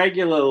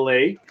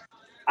irregularly.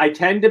 I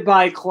tend to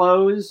buy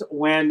clothes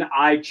when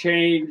I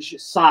change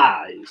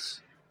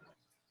size.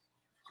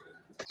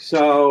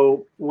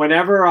 So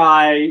whenever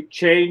I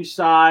change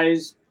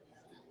size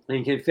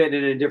and can fit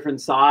in a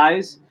different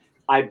size,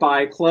 I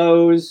buy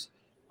clothes.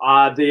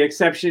 The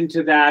exception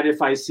to that,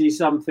 if I see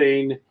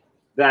something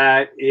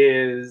that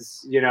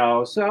is,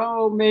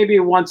 so maybe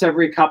once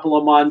every couple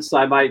of months,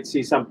 I might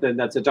see something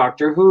that's a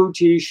Doctor Who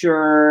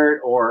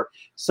t-shirt or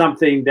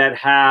something that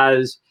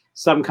has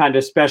some kind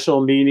of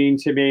special meaning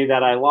to me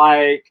that I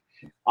like.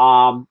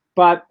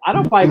 But I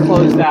don't buy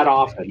clothes that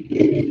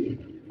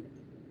often.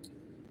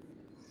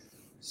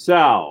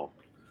 So,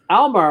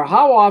 Elmer,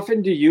 how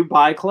often do you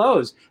buy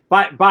clothes?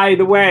 By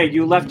the way,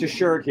 you left a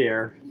shirt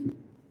here.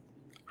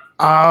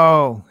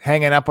 Oh,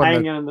 hanging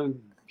on the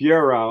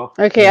bureau.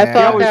 Okay, I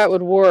thought that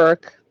would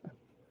work.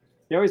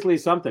 You always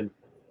leave something.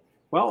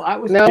 Well, I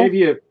was No. gave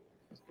you.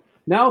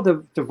 No,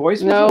 the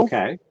voice was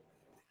okay.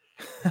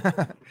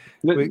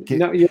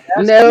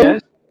 No.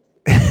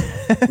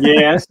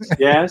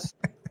 Yes.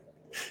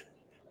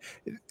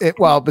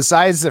 Well,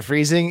 besides the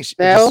freezing, is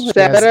that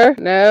better?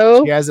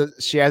 No.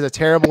 She has a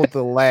terrible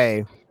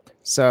delay,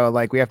 so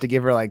like we have to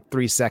give her like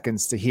 3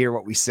 seconds to hear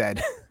what we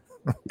said.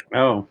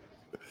 Oh.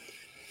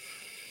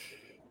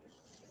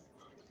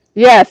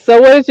 Yeah. So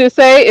what did you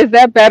say? Is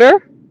that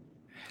better?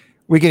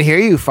 We can hear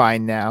you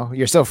fine now.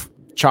 You're still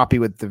choppy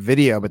with the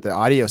video, but the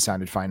audio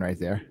sounded fine right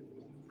there.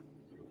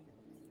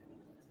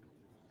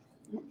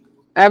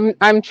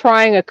 I'm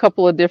trying a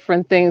couple of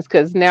different things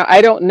because now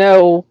I don't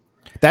know.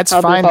 That's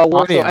fine.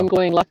 Audio. So I'm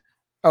going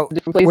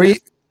different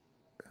places.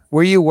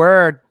 Where you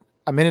were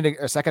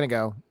a second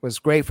ago was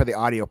great for the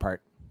audio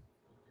part.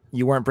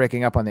 You weren't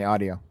breaking up on the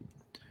audio.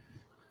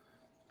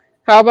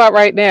 How about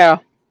right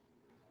now?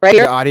 Right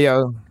here? The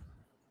audio.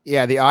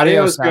 Yeah, the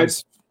audio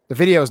sounds good. The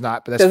video is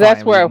not, but that's fine.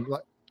 That's where.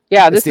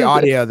 This is the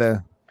audio.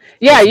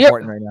 You're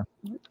important right now.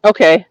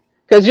 Okay,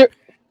 because you're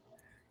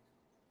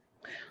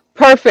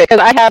perfect. Because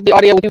I have the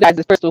audio with you guys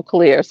is crystal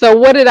clear. So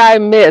what did I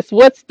miss?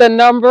 What's the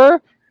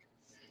number?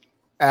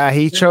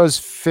 He chose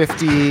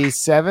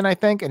 57, I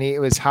think, and it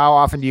was how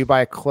often do you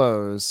buy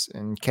clothes?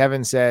 And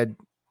Kevin said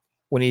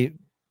when he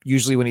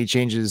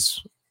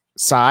changes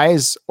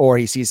size or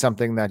he sees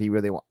something that he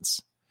really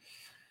wants.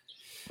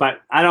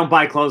 But I don't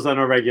buy clothes on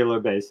a regular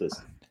basis.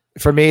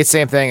 For me, it's the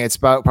same thing. It's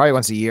about probably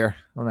once a year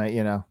when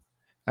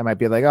I might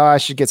be like, oh, I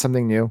should get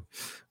something new,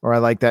 or I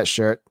like that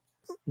shirt.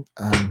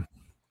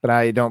 But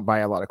I don't buy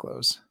a lot of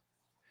clothes.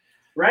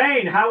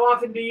 Rain, how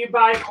often do you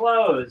buy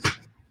clothes?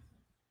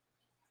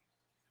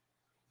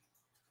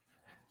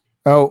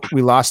 Oh,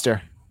 we lost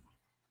her.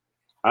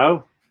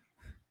 Oh.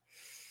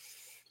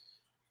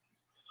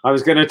 I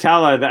was going to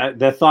tell her that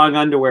the thong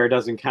underwear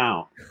doesn't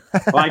count.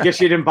 Well, I guess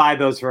she didn't buy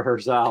those for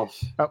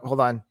herself. Oh, hold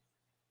on.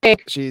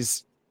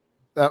 She's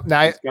now.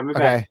 She's coming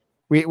okay.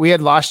 back. We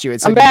had lost you.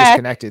 It's like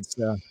disconnected.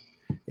 So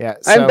yeah.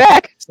 I'm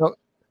back. So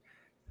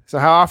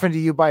how often do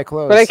you buy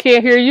clothes? But I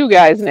can't hear you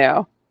guys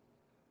now.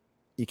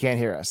 You can't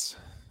hear us.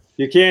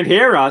 You can't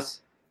hear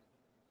us.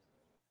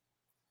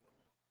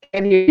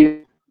 Can't hear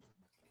you.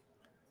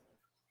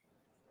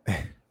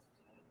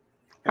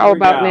 How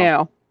about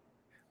now?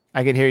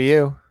 I can hear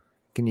you.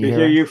 Can you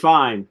hear you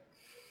fine?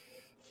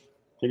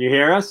 Can you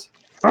hear us?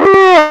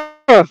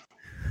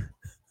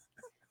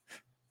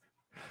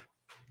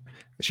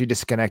 Is she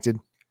disconnected?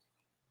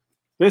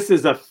 This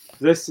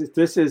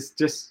is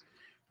just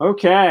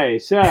okay.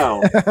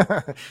 So,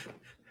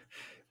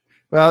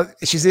 well,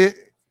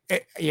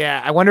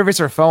 yeah. I wonder if it's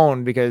her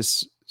phone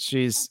because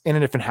she's in a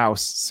different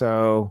house.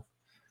 So,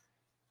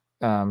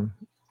 the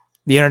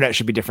internet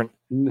should be different.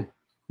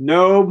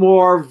 No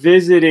more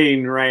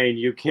visiting, Rain.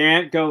 You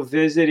can't go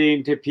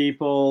visiting to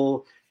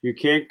people. You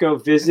can't go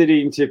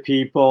visiting to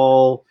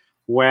people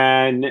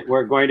when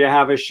we're going to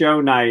have a show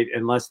night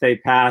unless they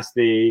pass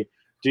the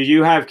 "Do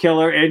you have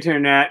killer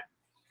internet?"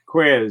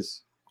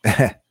 quiz.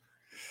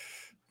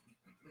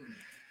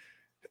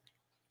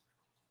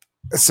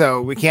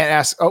 So we can't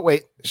ask. Oh,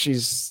 wait.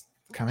 She's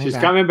coming back. She's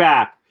coming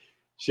back.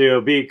 She'll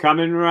be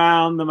coming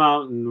round the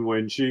mountain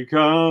when she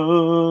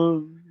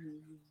comes.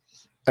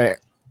 Hey.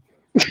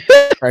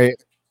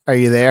 Are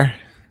you there?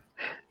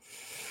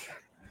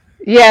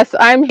 Yes,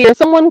 I'm here.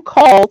 Someone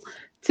called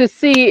to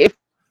see if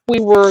we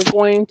were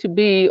going to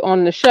be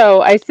on the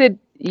show. I said,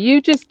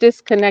 you just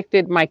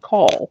disconnected my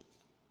call.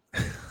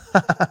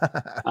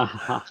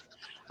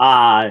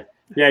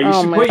 Yeah, you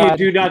Oh should my put your God.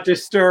 do not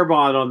disturb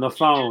on the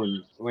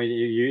phone when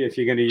if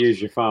you're going to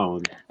use your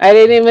phone. I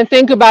didn't even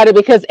think about it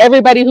because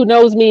everybody who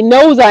knows me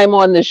knows I'm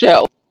on the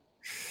show.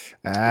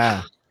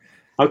 Ah.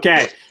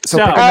 Okay, So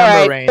so pick a All number,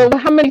 right. Rain. So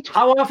how many?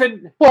 how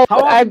often 12. how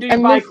often do you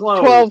buy missed clothes?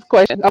 12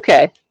 questions.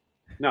 Okay.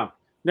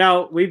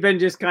 No, we've been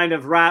just kind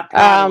of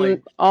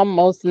paddling.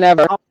 Almost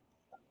never.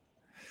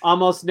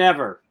 Almost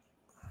never.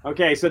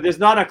 Okay, so there's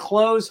not a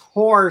clothes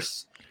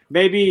horse,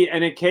 maybe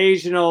an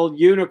occasional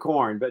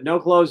unicorn, but no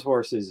clothes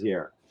horses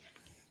here.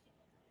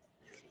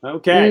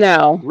 Okay.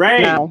 No.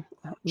 Rain, No.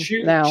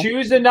 No.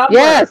 choose a number.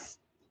 Yes.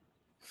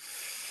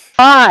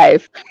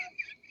 5.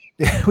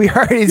 We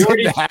already did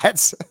already-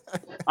 that.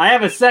 I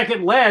have a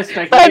second list.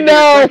 I I can give you a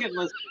know. second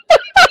list.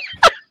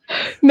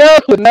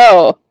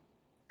 No.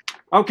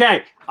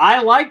 Okay,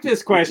 I like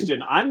this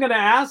question. I'm going to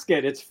ask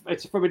it.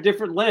 It's from a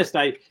different list.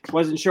 I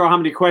wasn't sure how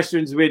many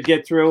questions we'd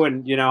get through,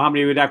 and how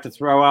many we'd have to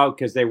throw out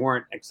because they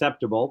weren't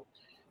acceptable.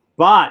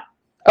 But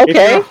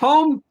Okay.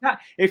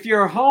 if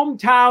your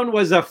hometown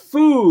was a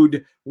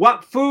food,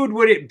 what food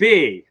would it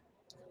be?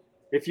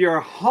 If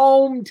your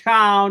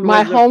hometown My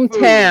was a food.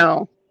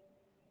 hometown.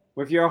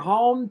 If your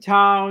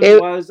hometown It-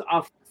 was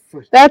a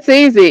food. That's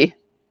easy.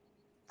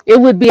 It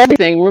would be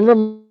everything.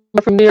 Remember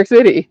from New York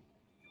City.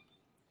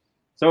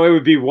 So it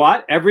would be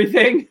what?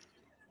 Everything?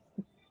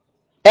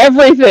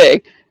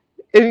 Everything.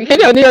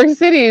 New York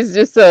City is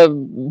just a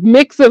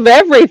mix of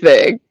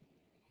everything.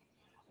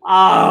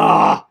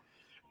 Ah,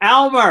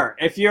 Elmer,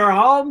 if your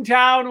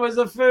hometown was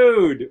a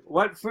food,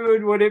 what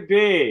food would it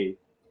be?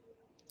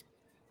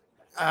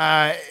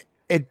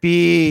 It'd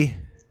be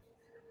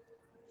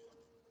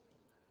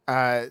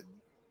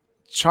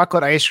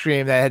chocolate ice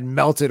cream that had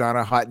melted on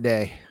a hot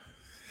day.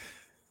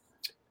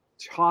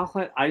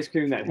 Chocolate ice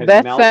cream that had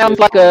That melted. sounds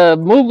like a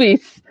movie.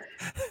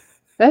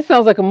 That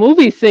sounds like a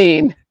movie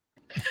scene.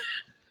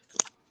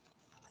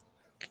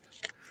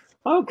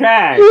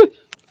 Okay.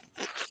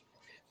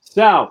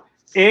 So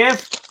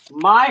if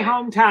my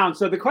hometown,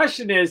 so the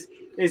question is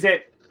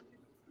it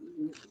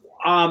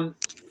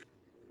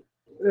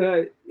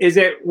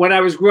when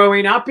I was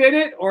growing up in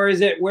it, or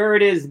is it where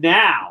it is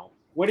now?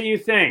 What do you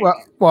think?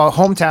 Well,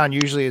 hometown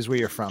usually is where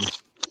you're from.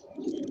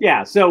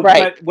 Yeah. So,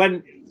 Right.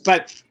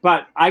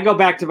 but I go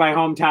back to my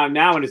hometown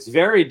now, and it's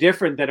very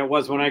different than it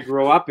was when I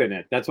grew up in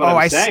it. That's what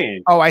I'm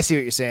saying. I see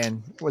what you're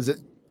saying. Was it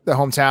the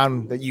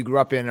hometown that you grew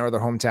up in, or the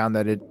hometown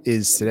that it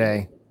is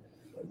today?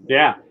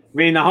 Yeah. I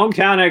mean, the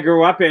hometown I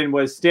grew up in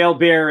was stale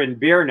beer and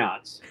beer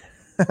nuts.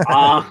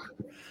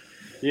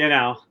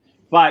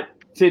 But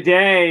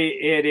today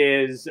it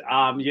is,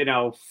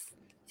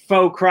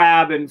 faux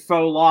crab and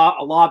faux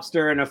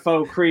lobster and a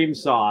faux cream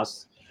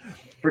sauce,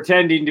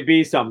 pretending to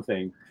be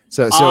something.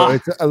 So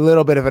it's a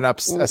little bit of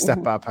a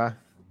step up, huh?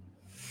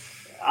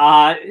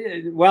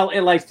 Well,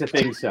 it likes to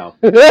think so.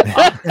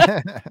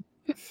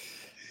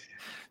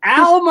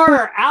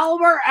 Elmer.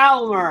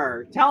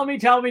 Tell me.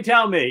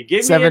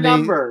 Give me a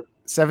number.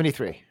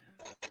 73.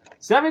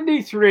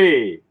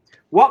 73.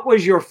 What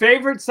was your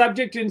favorite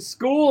subject in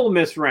school,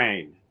 Miss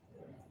Rain?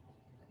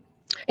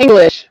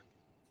 English.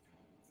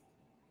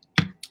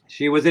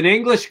 She was an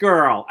English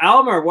girl.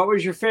 Elmer, what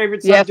was your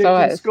favorite Yes, subject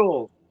I in was.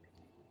 school?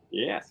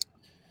 Yes.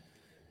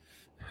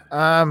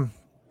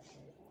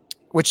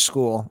 Which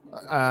school?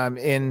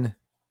 In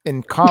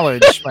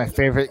college, my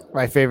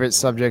favorite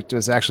subject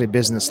was actually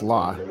business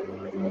law.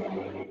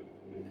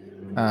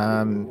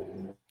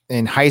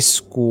 In high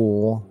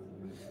school,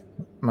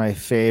 my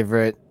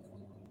favorite.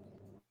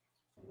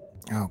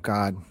 Oh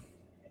God,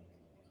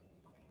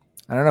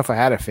 I don't know if I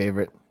had a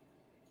favorite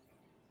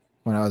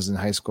when I was in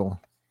high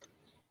school,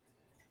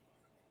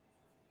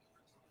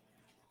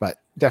 but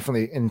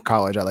definitely in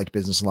college, I liked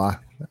business law.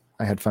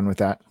 I had fun with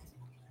that.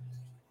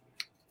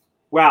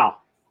 Well,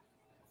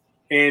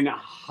 in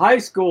high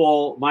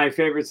school, my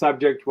favorite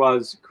subject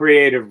was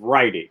creative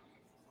writing.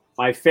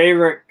 My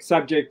favorite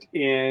subject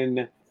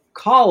in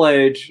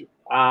college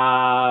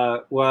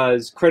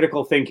was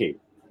critical thinking.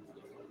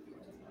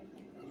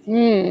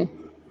 I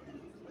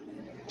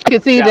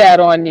could see Yeah. that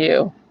on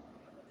you.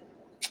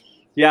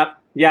 Yep.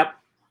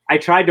 I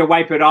tried to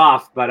wipe it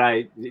off, but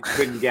I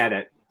couldn't get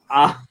it.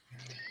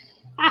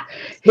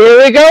 Here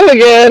we go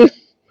again. I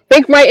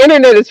think my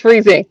internet is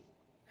freezing.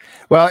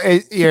 Well,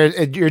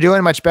 you're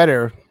doing much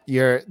better.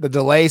 The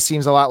delay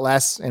seems a lot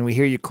less, and we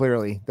hear you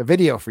clearly. The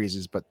video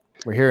freezes, but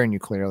we're hearing you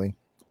clearly.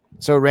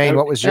 So, Rain,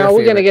 what was your No, we're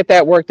favorite? gonna get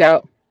that worked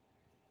out.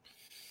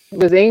 It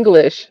was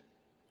English.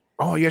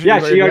 Oh, Yeah, she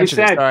already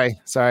mentioned it. said.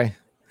 Sorry.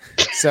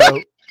 So,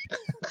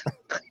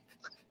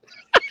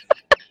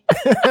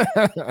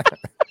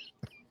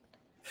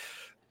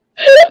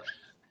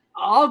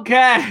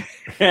 Okay.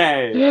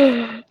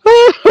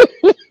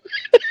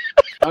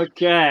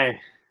 Okay.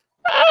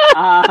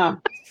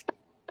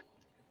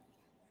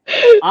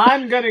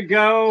 I'm gonna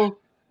go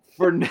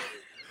for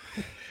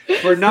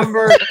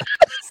number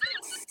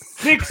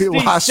we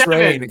lost 67.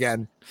 Rain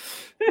again.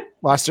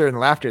 Lost her in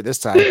laughter this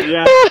time.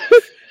 Yeah.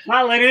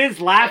 Well, it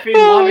is laughing,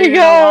 Oh my loving, and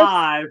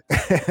God.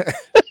 alive.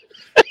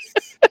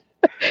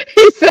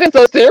 He said it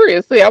so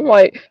seriously. I'm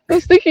like, I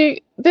was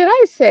thinking, did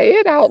I say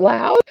it out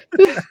loud?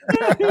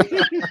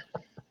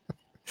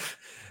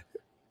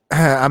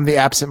 I'm the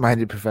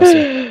absent-minded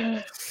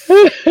professor.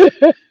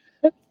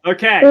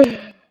 Okay.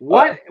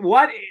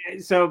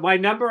 So my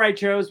number I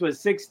chose was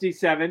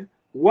 67.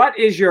 What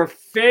is your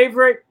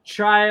favorite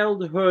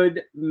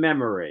childhood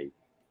memory?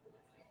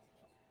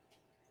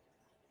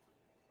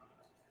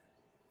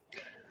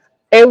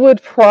 It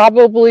would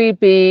probably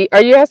be,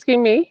 are you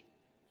asking me?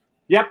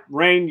 Yep,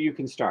 Rain, you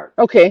can start.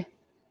 Okay.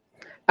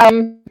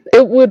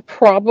 It would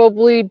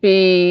probably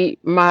be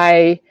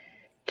my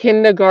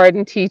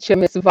kindergarten teacher,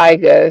 Miss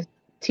Viga,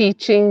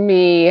 teaching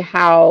me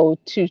how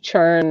to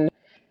turn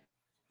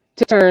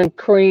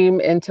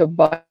cream into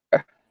butter.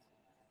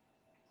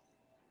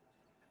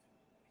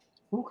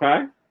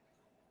 Okay.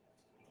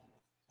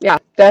 Yeah,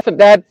 that's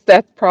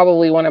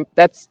probably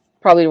that's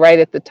probably right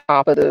at the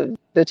top of the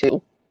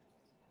two.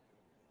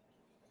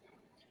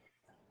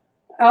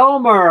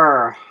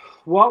 Elmer,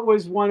 what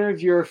was one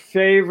of your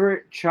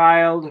favorite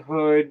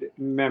childhood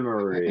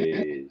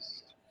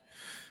memories?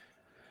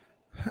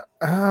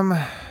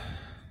 I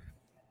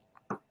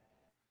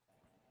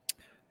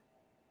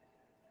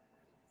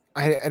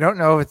don't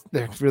know if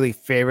they're really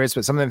favorites,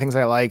 but some of the things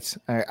I liked,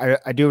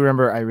 I do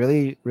remember I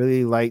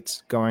really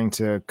liked going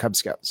to Cub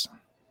Scouts.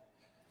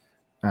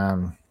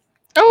 Oh,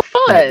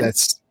 fun!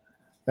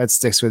 That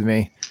sticks with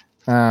me.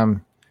 Yeah,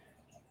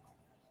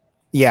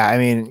 I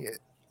mean,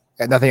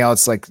 nothing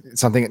else like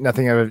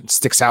nothing ever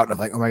sticks out. And I'm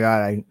like, oh my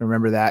god, I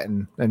remember that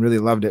and really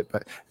loved it.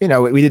 But you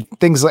know, we did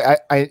things like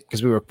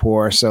because we were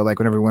poor, so like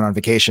whenever we went on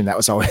vacation, that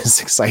was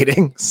always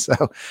exciting. So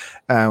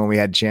when we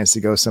had a chance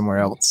to go somewhere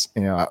else,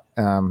 you know.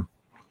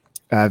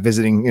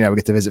 Visiting, you know, we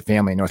get to visit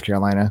family in North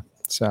Carolina.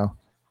 So,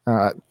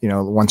 you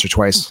know, once or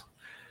twice.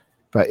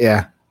 But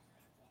yeah.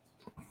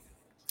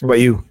 What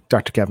about you,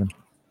 Dr. Kevin?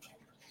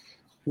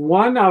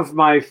 One of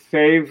my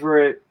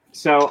favorite.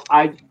 So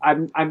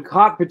I'm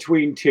caught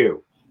between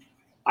two.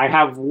 I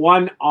have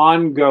one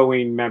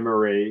ongoing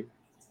memory,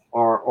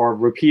 or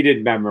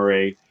repeated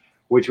memory,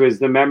 which was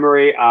the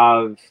memory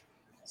of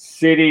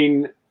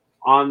sitting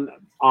on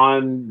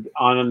an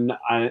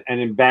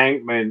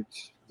embankment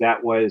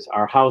that was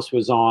our house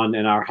was on,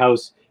 and our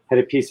house had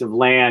a piece of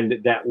land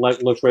that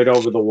looked right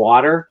over the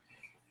water,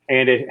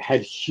 and it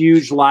had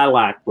huge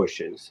lilac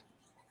bushes.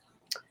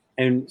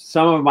 And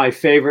some of my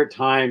favorite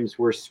times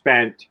were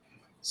spent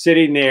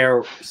sitting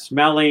there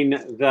smelling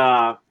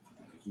the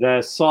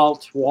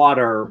salt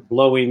water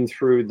blowing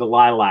through the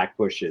lilac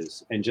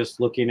bushes and just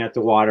looking at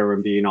the water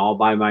and being all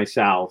by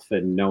myself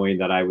and knowing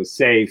that I was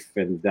safe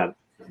and that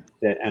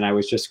and I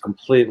was just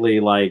completely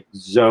like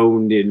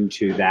zoned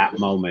into that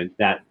moment,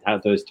 at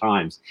those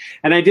times.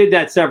 And I did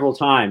that several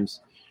times.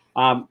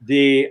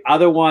 The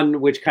other one,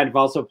 which kind of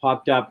also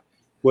popped up,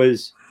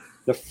 was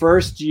the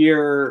first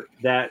year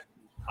that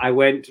I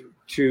went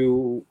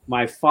to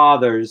my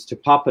father's, to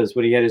Papa's,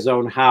 when he had his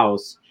own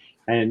house,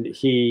 and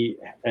him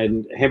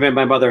and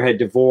my mother had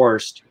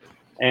divorced,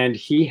 and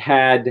he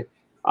had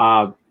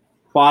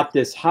bought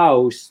this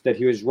house that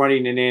he was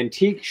running an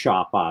antique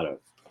shop out of.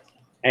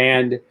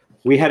 And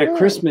we had a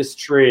Christmas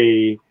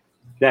tree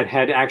that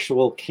had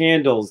actual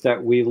candles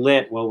that we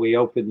lit while we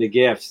opened the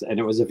gifts. And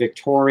it was a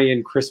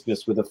Victorian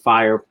Christmas with a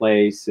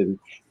fireplace and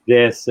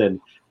this.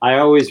 And I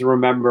always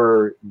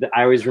remembered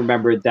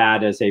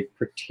that as a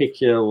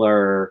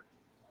particular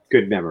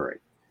good memory.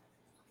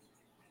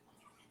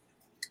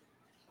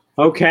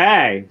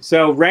 Okay.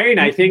 So Rain,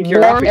 I think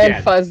you're up again.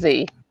 And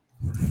fuzzy.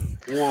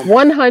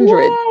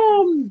 100.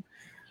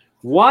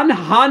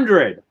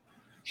 100.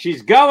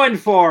 She's going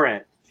for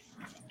it.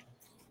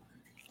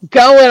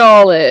 Going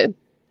all in.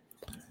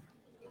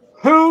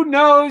 Who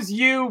knows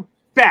you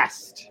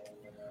best?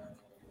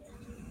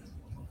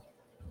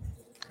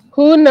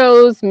 Who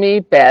knows me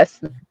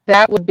best?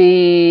 That would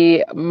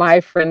be my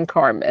friend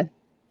Carmen.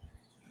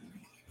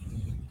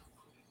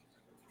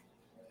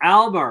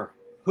 Elmer,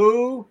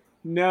 who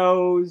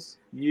knows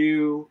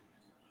you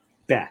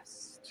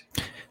best?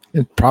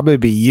 It'd probably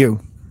be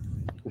you.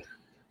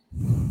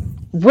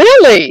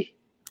 Really?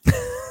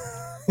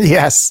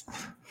 Yes.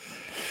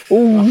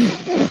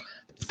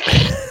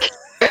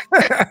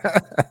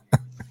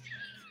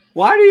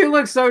 Why do you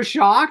look so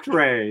shocked,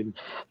 Rain?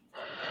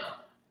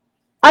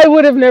 I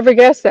would have never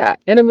guessed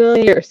that in a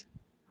million years.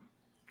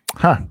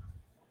 Huh.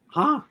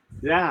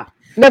 Yeah.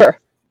 Never.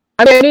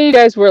 I mean, I knew you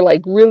guys were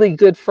like really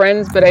good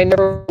friends, but I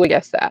never would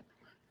guess that.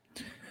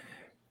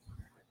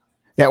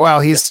 Yeah,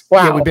 well,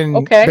 wow.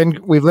 Yeah,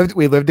 we've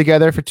lived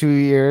together for 2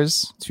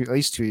 years, at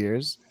least 2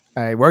 years.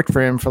 I worked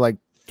for him for like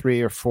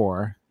 3 or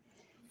 4,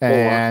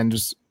 and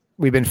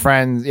we've been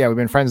friends. Yeah, we've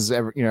been friends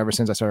ever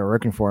since I started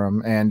working for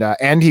him.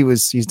 And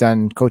he's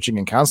done coaching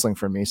and counseling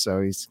for me,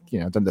 so he's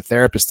done the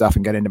therapist stuff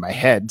and got into my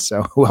head.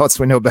 So who else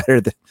would know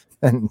better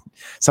than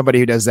somebody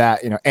who does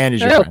that? And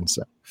is your friend.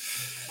 So.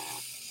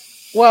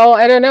 Well,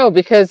 I don't know,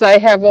 because I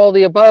have all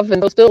the above,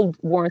 and those still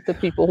weren't the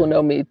people who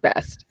know me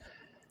best.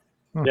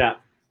 Yeah.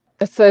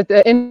 That's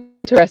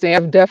interesting.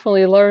 I've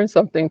definitely learned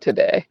something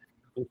today.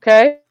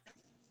 Okay.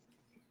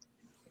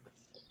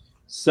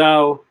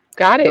 So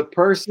Got The it.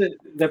 person,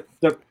 the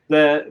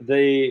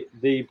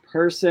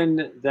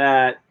person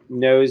that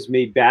knows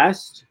me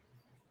best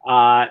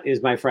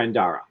is my friend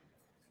Dara.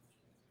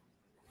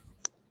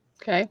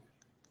 Okay.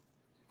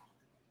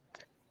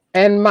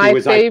 And She my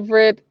was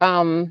favorite,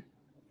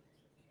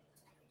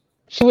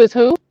 she was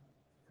who?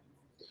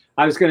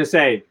 I was going to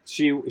say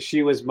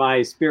she was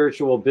my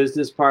spiritual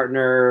business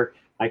partner.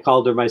 I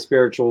called her my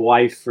spiritual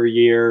wife for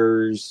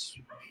years.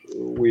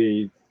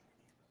 We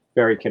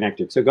very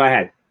connected. So go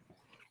ahead.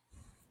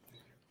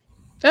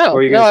 Oh, What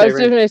were you no, gonna I say, was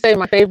just Ray? going to say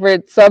my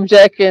favorite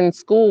subject in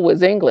school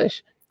was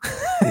English.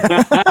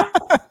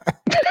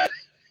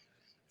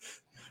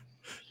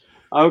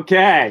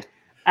 Okay.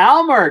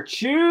 Elmer,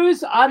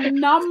 choose a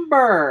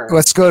number.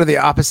 Let's go to the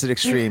opposite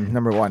extreme.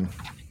 Number 1.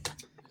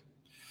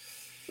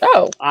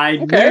 Oh, I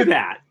okay. knew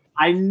that.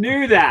 I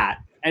knew that.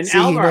 And See,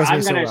 he Elmer, knows me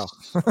I'm so gonna well.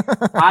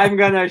 I'm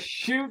gonna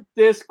shoot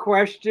this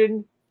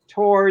question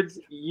towards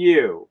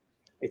you.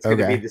 It's gonna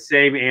be Okay. the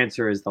same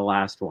answer as the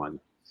last one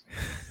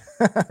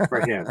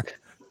for him.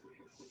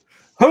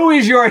 Who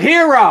is your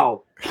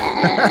hero?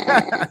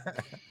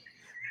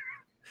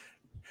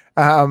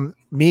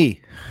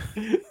 Me.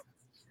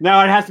 No,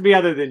 it has to be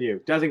other than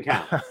you. Doesn't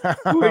count.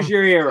 Who is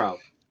your hero?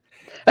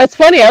 That's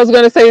funny. I was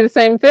going to say the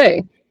same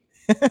thing.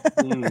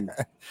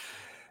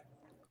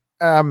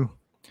 Hmm.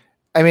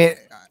 I mean,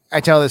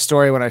 I tell this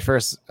story when I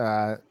first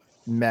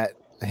met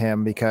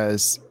him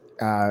because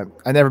I've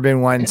never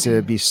been one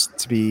to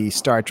be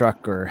Star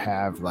Trek or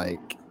have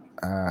like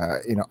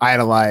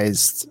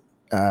idolized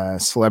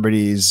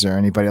celebrities or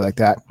anybody like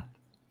that.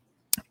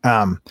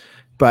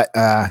 But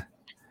I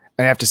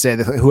have to say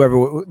that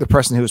the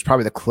person who was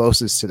probably the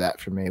closest to that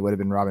for me would have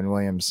been Robin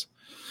Williams.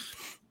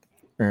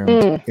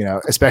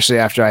 Especially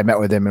after I met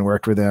with him and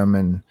worked with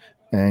him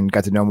and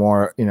got to know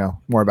more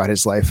about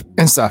his life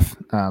and stuff.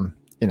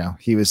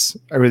 He was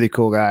a really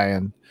cool guy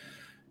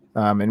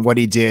and what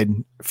he did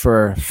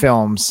for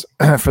films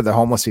for the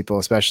homeless people,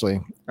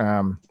 especially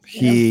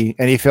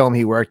any film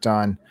he worked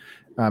on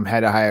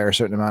had to hire a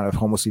certain amount of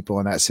homeless people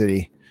in that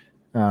city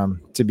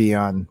to be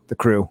on the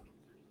crew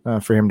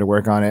for him to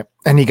work on it.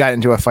 And he got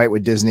into a fight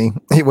with Disney.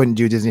 He wouldn't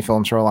do Disney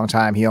films for a long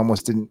time. He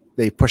almost didn't.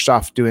 They pushed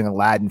off doing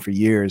Aladdin for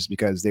years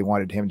because they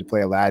wanted him to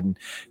play Aladdin,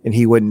 and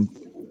he wouldn't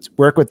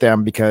work with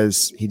them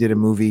because he did a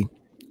movie.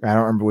 I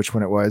don't remember which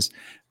one it was,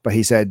 but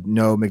he said,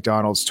 no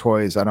McDonald's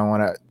toys. I don't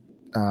want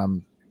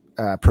to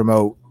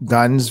promote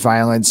guns,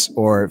 violence,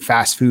 or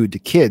fast food to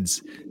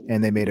kids.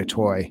 And they made a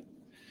toy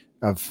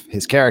of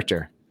his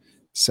character.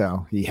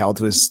 So he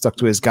stuck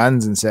to his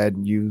guns and said,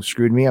 you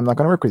screwed me. I'm not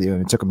going to work with you.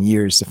 And it took him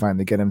years to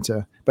finally get him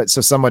to,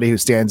 so somebody who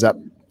stands up,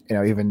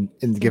 even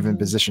in the given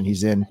position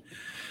he's in,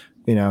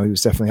 he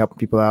was definitely helping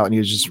people out, and he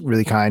was just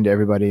really kind to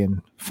everybody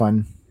and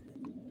fun.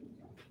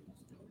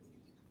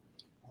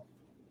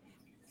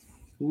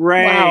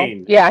 Rain.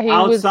 Wow. Yeah, he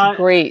Outside- was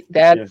great.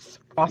 That's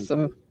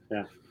awesome.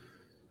 Yeah.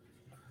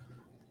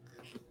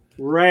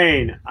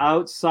 Rain,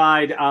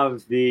 outside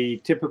of the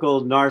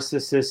typical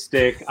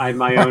narcissistic, I'm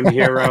my own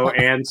hero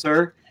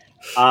answer,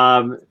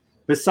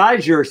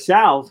 besides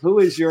yourself, who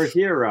is your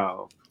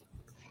hero?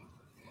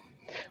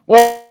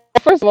 Well,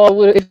 first of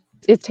all,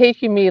 it's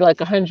taking me like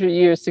 100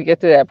 years to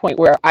get to that point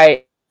where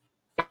my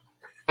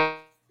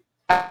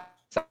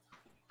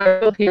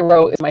real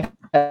hero is my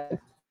husband.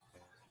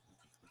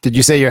 Did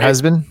you say your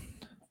husband?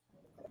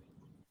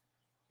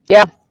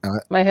 Yeah,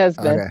 my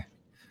husband. Okay.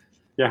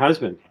 Your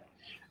husband.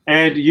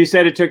 And you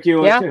said it took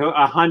you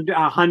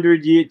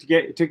 100 years to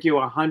get. It took you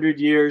 100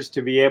 years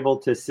to be able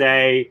to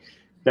say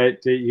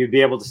that you'd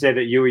be able to say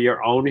that you were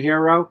your own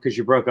hero, because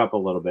you broke up a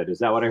little bit. Is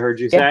that what I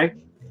heard you say?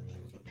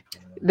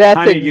 That's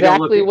Honey,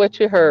 exactly what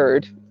you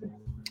heard.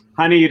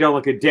 Honey, you don't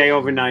look a day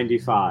over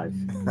 95.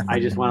 I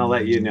just want to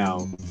let you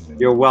know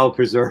you're well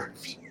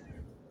preserved.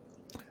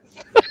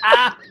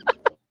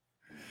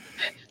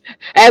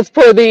 As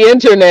per the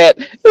internet.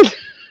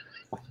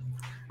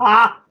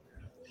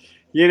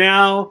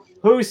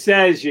 Who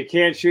says you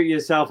can't shoot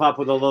yourself up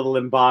with a little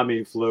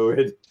embalming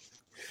fluid?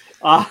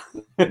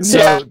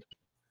 So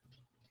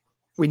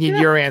we need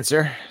your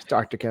answer,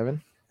 Dr.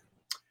 Kevin.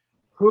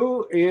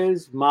 Who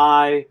is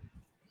my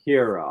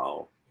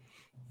hero?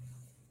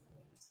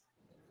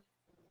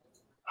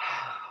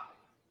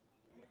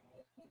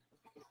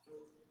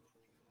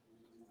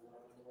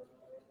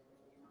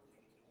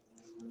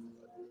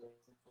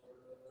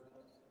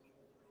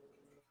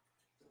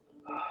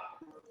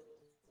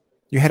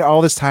 You had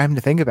all this time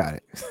to think about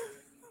it.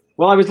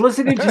 Well, I was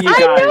listening to you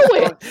guys.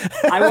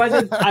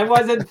 I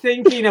wasn't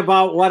thinking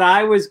about what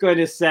I was going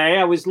to say.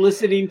 I was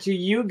listening to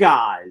you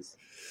guys.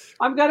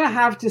 I'm going to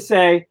have to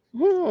say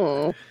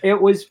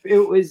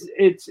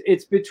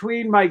it's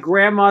between my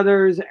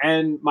grandmothers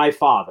and my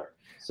father.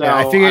 So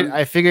yeah,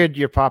 I figured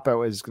your papa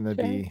was going to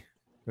be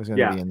be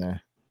in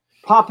there.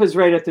 Papa's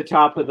right at the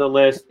top of the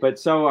list, but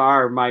so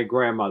are my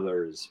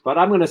grandmothers. But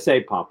I'm going to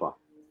say Papa.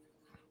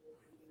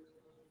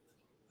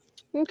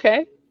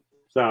 Okay.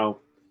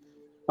 So,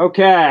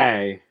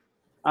 okay.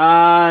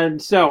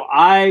 So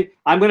I'm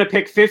going to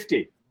pick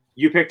 50.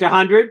 You picked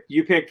 100.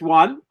 You picked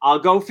 1. I'll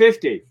go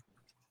 50.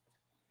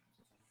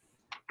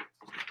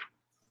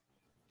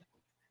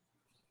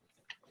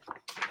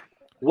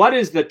 what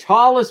is the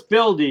tallest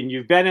building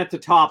you've been at the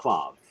top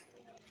of?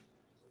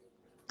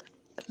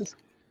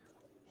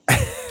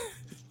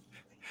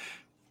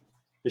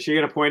 Is she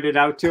going to point it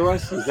out to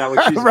us? Is that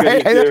what she's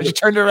Right? going to do? She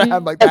turned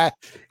around like that.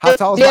 How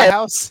tall is my Yes.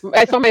 house?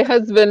 I saw my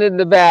husband in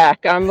the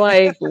back. I'm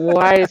like,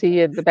 why is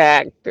he in the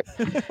back?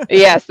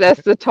 Yes,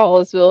 that's the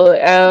tallest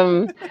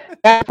building.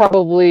 That'd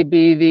probably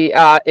be the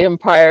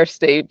Empire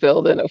State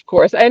Building, of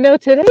course. I know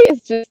today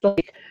is just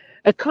like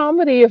a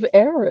comedy of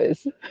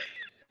errors.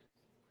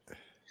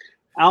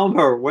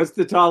 Elmer, what's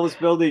the tallest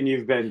building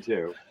you've been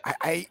to?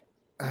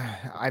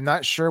 I'm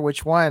not sure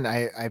which one.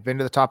 I've been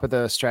to the top of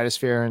the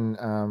Stratosphere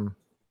in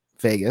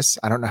Vegas.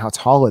 I don't know how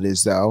tall it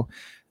is though.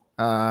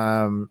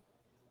 I'm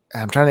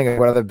trying to think of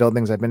what other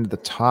buildings I've been to the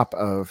top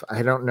of.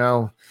 I don't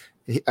know.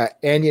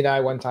 Andy and I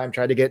one time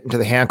tried to get into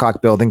the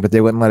Hancock building, but they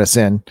wouldn't let us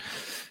in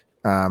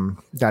down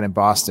in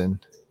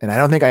Boston. And I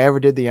don't think I ever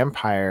did the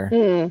Empire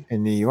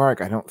in New York.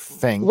 I don't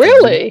think.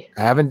 Really?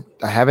 I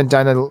haven't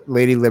done a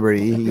Lady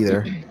Liberty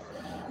either.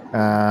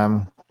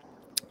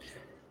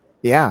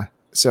 Yeah.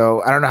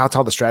 So I don't know how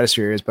tall the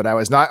Stratosphere is, but I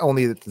was not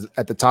only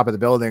at the top of the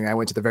building, I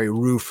went to the very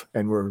roof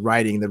and we're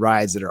riding the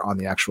rides that are on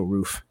the actual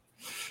roof.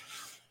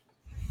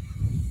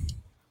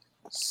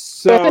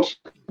 So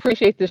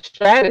Appreciate the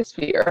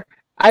Stratosphere.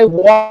 I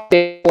walked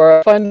it for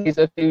a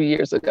fundraiser a few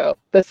years ago.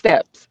 The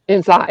steps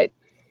inside.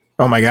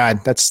 Oh my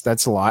God, that's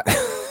a lot.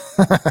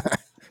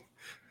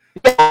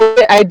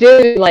 I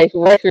did like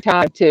record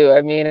time too.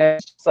 I mean,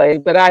 it's just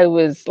like, but I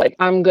was like,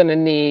 I'm gonna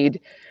need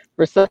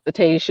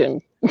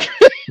resuscitation.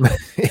 But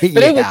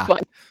it was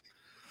fun.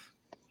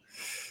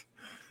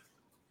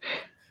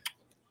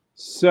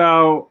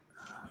 So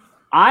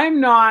I'm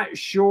not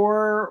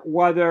sure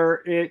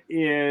whether it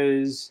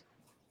is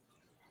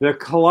the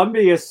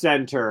Columbia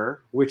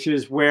Center, which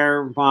is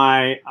where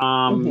my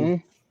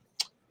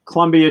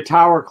Columbia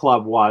Tower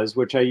Club was,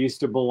 which I used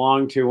to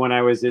belong to when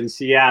I was in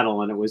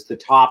Seattle, and it was the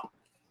top,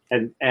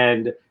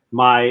 and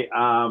my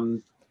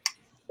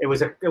it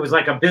was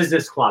like a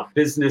business club,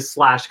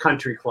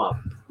 business/country club,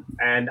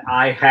 and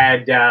I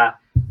had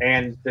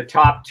and the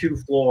top 2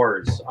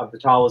 floors of the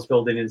tallest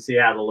building in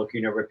Seattle,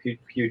 looking over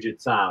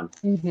Puget Sound.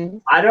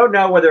 I don't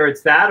know whether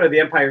it's that or the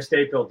Empire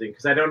State Building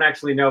because I don't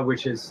actually know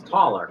which is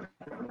taller.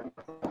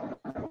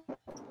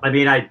 I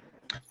mean, I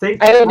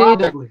think I don't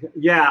either.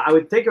 Yeah, I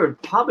would think it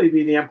would probably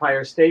be the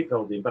Empire State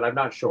Building, but I'm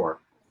not sure.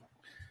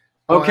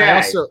 Oh,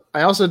 Okay.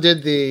 I also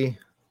did the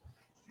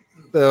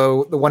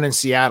one in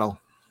Seattle.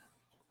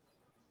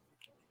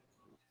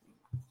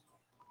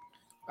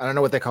 I don't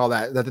know what they call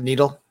that. Is that the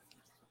Needle?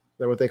 Is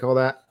that what they call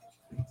that?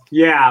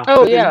 Yeah.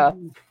 Oh yeah.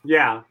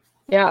 Yeah.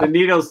 Yeah. The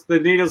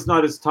needle's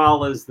not as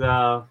tall as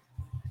the.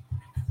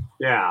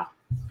 Yeah.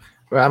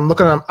 Well, I'm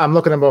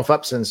looking them both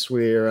up since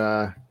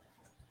we're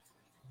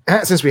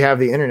since we have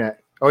the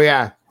internet. Oh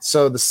yeah.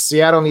 So the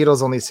Seattle Needle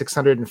is only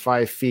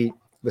 605 feet.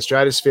 The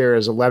Stratosphere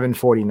is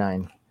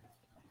 1149.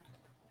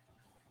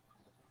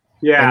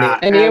 Yeah.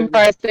 And the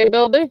Empire State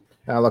Building?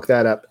 I'll look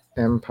that up.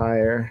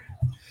 Empire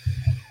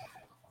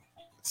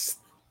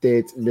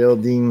State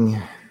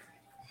Building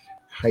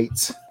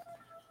height.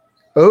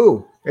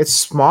 Oh, it's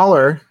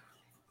smaller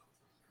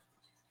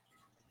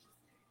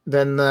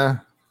than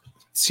the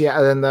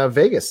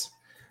Vegas.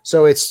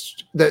 So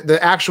it's the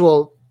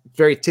actual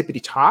very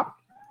tippity top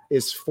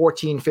is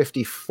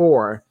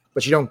 1454,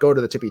 but you don't go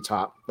to the tippy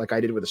top like I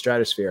did with the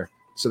Stratosphere.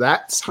 So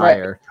that's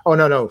higher. Right. Oh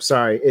no,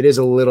 sorry. It is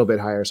a little bit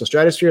higher. So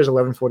Stratosphere is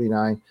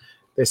 1149.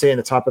 They say in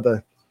the top of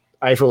the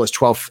Eiffel is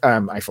 12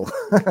 Eiffel.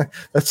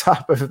 The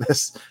top of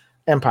this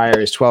Empire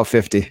is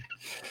 1250.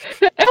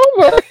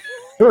 Elmer.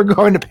 We're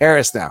going to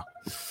Paris now.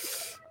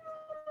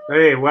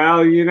 Hey,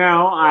 well,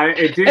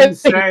 it didn't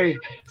say.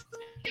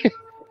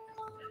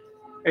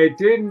 It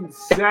didn't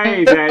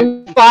say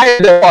that. Fire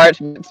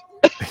department.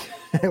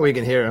 We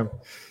can hear him.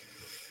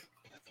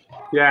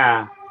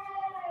 Yeah.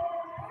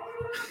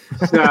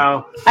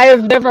 So. I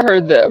have never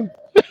heard them.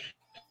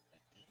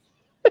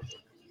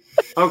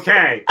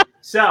 Okay.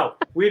 So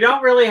we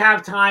don't really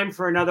have time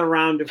for another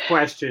round of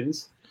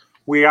questions.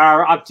 We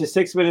are up to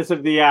 6 minutes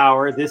of the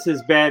hour. This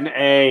has been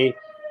a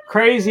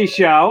crazy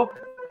show,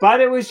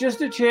 but it was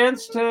just a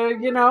chance to,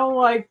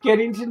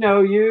 getting to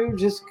know you,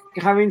 just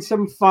having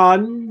some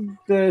fun,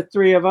 the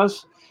three of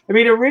us. I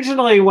mean,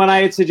 originally when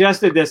I had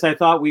suggested this, I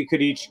thought we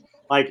could each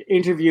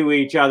interview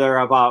each other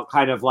about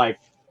kind of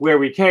where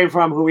we came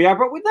from, who we are,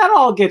 but when that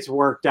all gets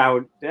worked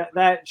out,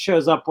 that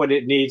shows up when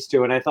it needs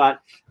to. And I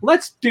thought,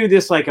 let's do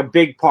this like a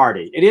big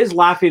party. It is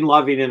laughing,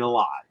 loving, and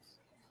alive.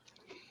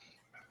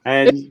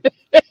 And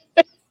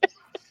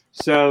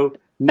so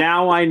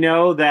now I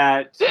know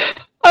that.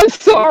 I'm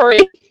sorry.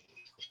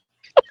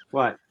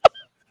 What?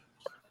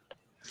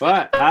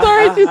 What?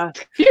 Sorry,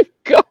 just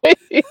keep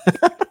going.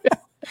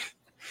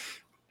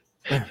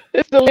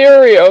 It's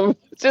delirium.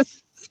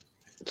 Just.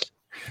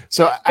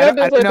 So I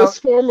don't know. A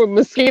swarm of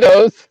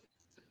mosquitoes.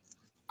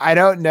 I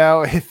don't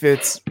know if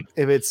it's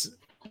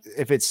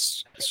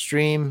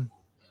StreamYard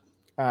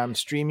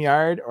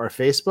or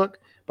Facebook,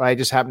 but I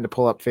just happened to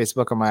pull up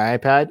Facebook on my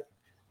iPad,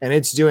 and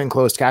it's doing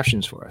closed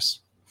captions for us.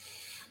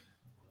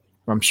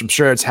 I'm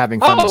sure it's having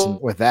fun Oh.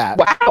 with that.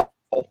 Wow.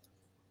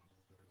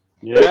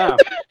 Yeah.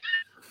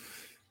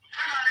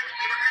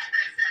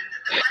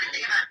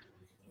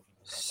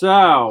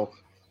 So,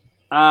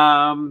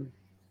 I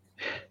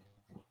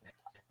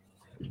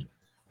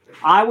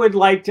would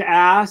like to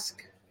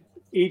ask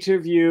each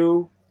of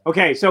you.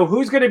 Okay, so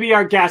who's going to be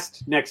our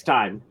guest next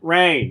time?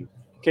 Rain,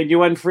 can you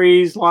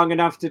unfreeze long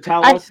enough to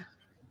tell us?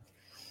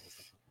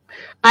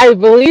 I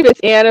believe it's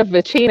Anna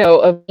Vicino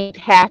of Eat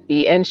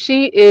Happy, and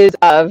she is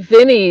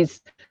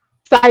Vinny's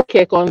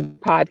sidekick on the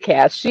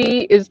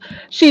podcast.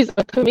 She's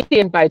a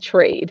comedian by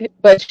trade,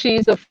 but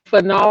she's a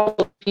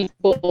phenomenal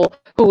people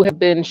who have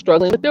been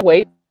struggling with their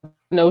weight.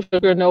 No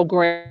sugar, no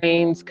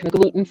grains,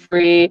 gluten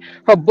free.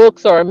 Her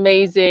books are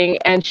amazing,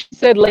 and she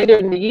said later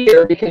in the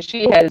year, because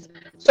she has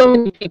so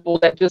many people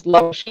that just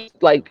love, she's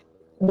like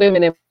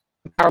women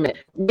empowerment.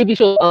 Maybe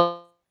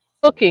she'll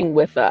cooking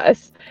with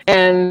us,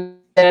 and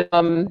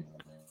then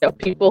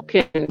people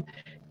can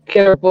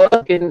get her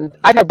book, and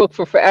I had her book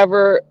for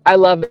forever. I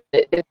love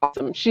it. It's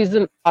awesome. She's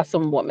an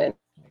awesome woman.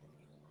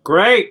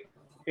 Great.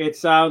 It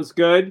sounds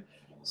good.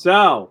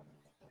 So,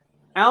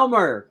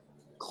 Elmer,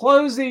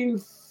 closing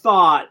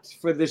thoughts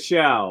for the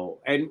show.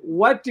 And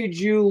what did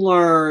you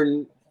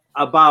learn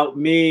about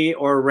me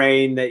or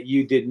Rain that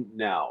you didn't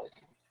know?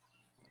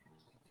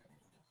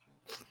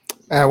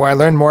 Well, I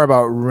learned more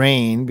about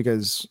Rain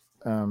because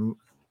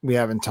we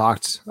haven't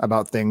talked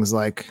about things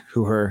like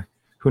who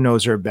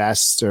knows her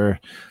best or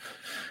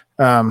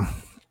and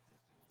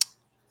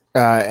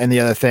the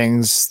other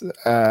things.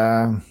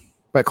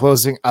 But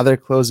closing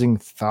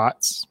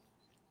thoughts.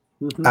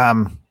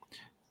 Mhm.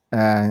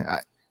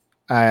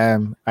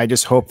 I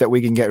just hope that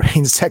we can get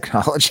Rain's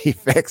technology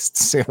fixed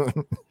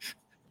soon.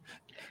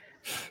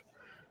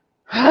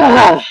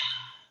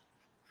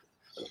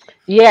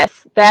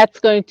 Yes, that's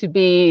going to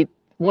be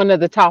one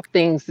of the top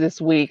things this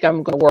week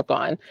I'm going to work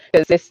on,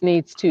 because this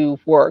needs to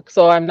work.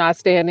 So I'm not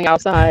standing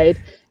outside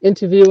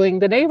interviewing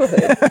the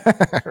neighborhood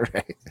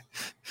Right.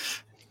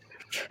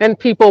 and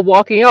people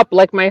walking up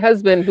like my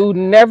husband, who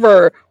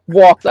never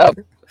walks up,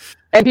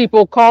 and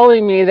people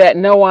calling me that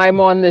know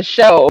I'm on the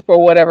show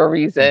for whatever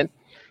reason.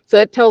 So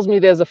it tells me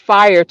there's a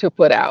fire to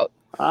put out.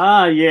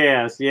 Ah,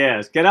 yes.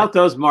 Get out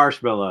those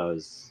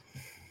marshmallows.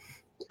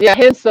 Yeah,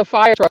 hence the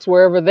fire trucks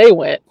wherever they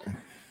went.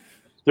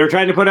 They're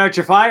trying to put out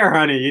your fire,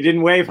 honey. You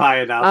didn't wave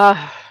high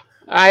enough.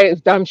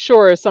 I'm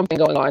sure there's something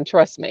going on.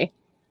 Trust me.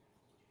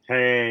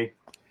 Hey.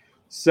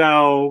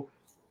 So,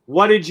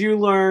 what did you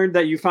learn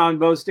that you found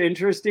most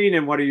interesting,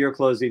 and what are your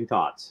closing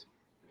thoughts?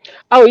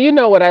 Oh, you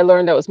know what I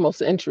learned that was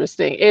most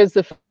interesting is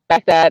the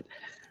fact that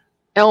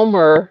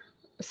Elmer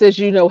says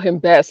you know him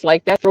best.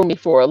 Like, that threw me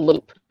for a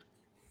loop.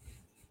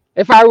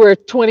 If I were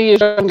 20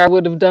 years younger, I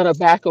would have done a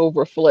back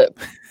over flip.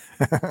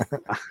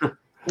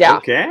 Yeah.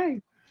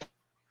 Okay.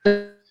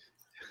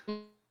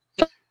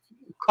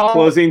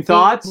 Closing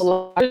thoughts?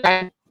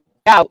 Yeah,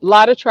 a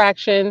lot of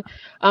traction.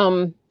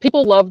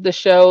 People love the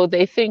show.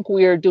 They think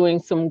we are doing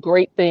some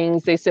great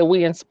things. They say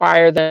we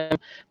inspire them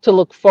to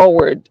look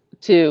forward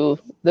to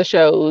the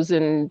shows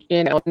and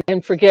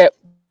forget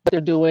what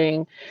they're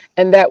doing,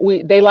 and that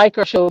they like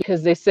our show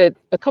because they said,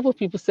 a couple of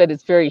people said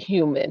it's very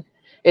human.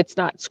 It's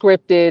not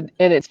scripted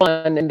and it's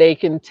fun, and they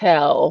can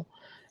tell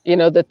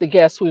that the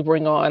guests we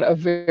bring on are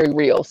very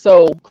real.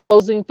 So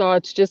closing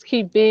thoughts, just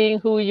keep being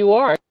who you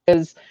are,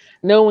 because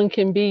no one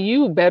can be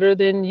you better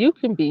than you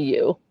can be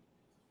you.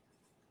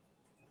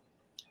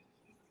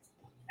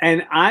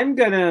 And I'm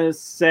going to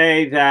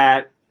say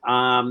that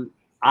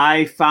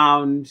I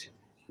found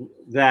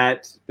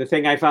that the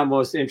thing I found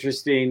most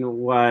interesting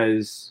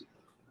was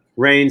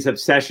Rain's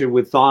obsession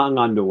with thong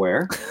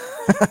underwear.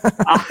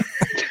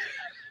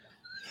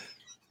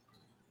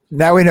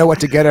 Now we know what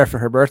to get her for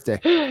her birthday.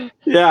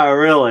 Yeah,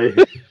 really.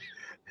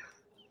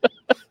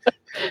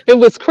 It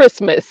was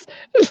Christmas.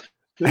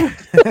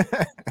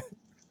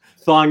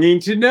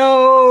 Thonging to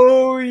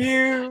know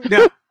you.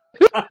 No.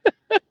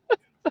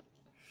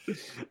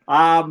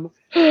 Oh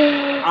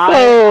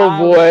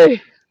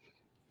boy.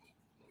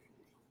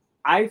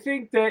 I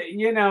think that,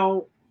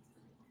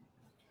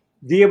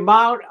 the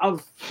amount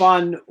of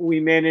fun we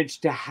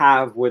managed to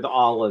have with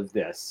all of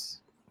this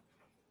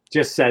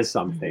just says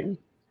something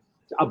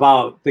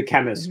about the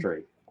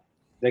chemistry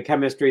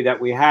that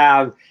we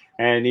have.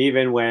 And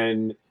even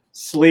when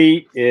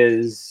Sleet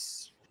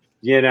is,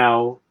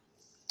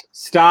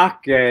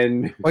 stuck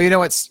and. Well,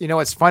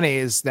 what's funny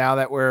is now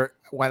that we're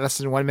less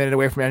than 1 minute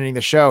away from ending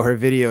the show, her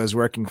video is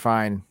working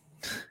fine.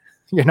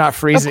 You're not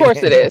freezing. Of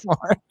course it is.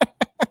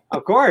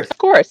 Of course. Of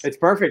course. It's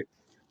perfect.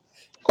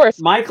 Of course.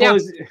 My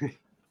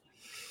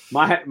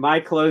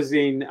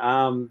closing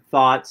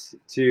thoughts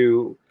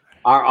to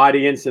our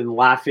audience in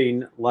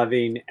Laughing,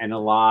 Loving, and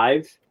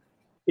Alive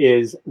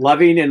is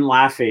loving and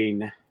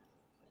laughing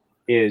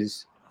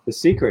is the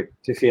secret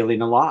to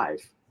feeling alive.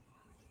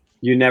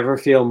 You never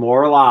feel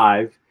more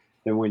alive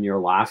than when you're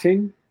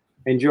laughing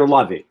and you're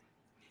loving.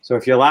 So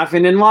if you're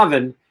laughing and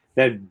loving,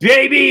 then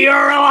baby,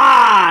 you're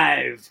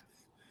alive.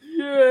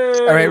 Yay!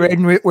 All right,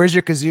 Rain, where's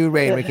your kazoo,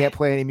 Rain? We can't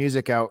play any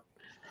music out,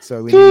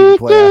 so we need you to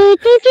play.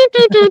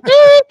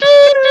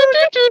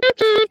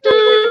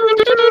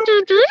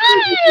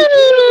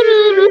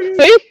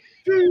 See?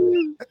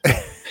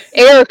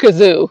 Air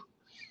kazoo.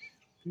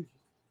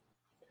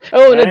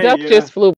 Oh, and a Hey, duck yeah. just flew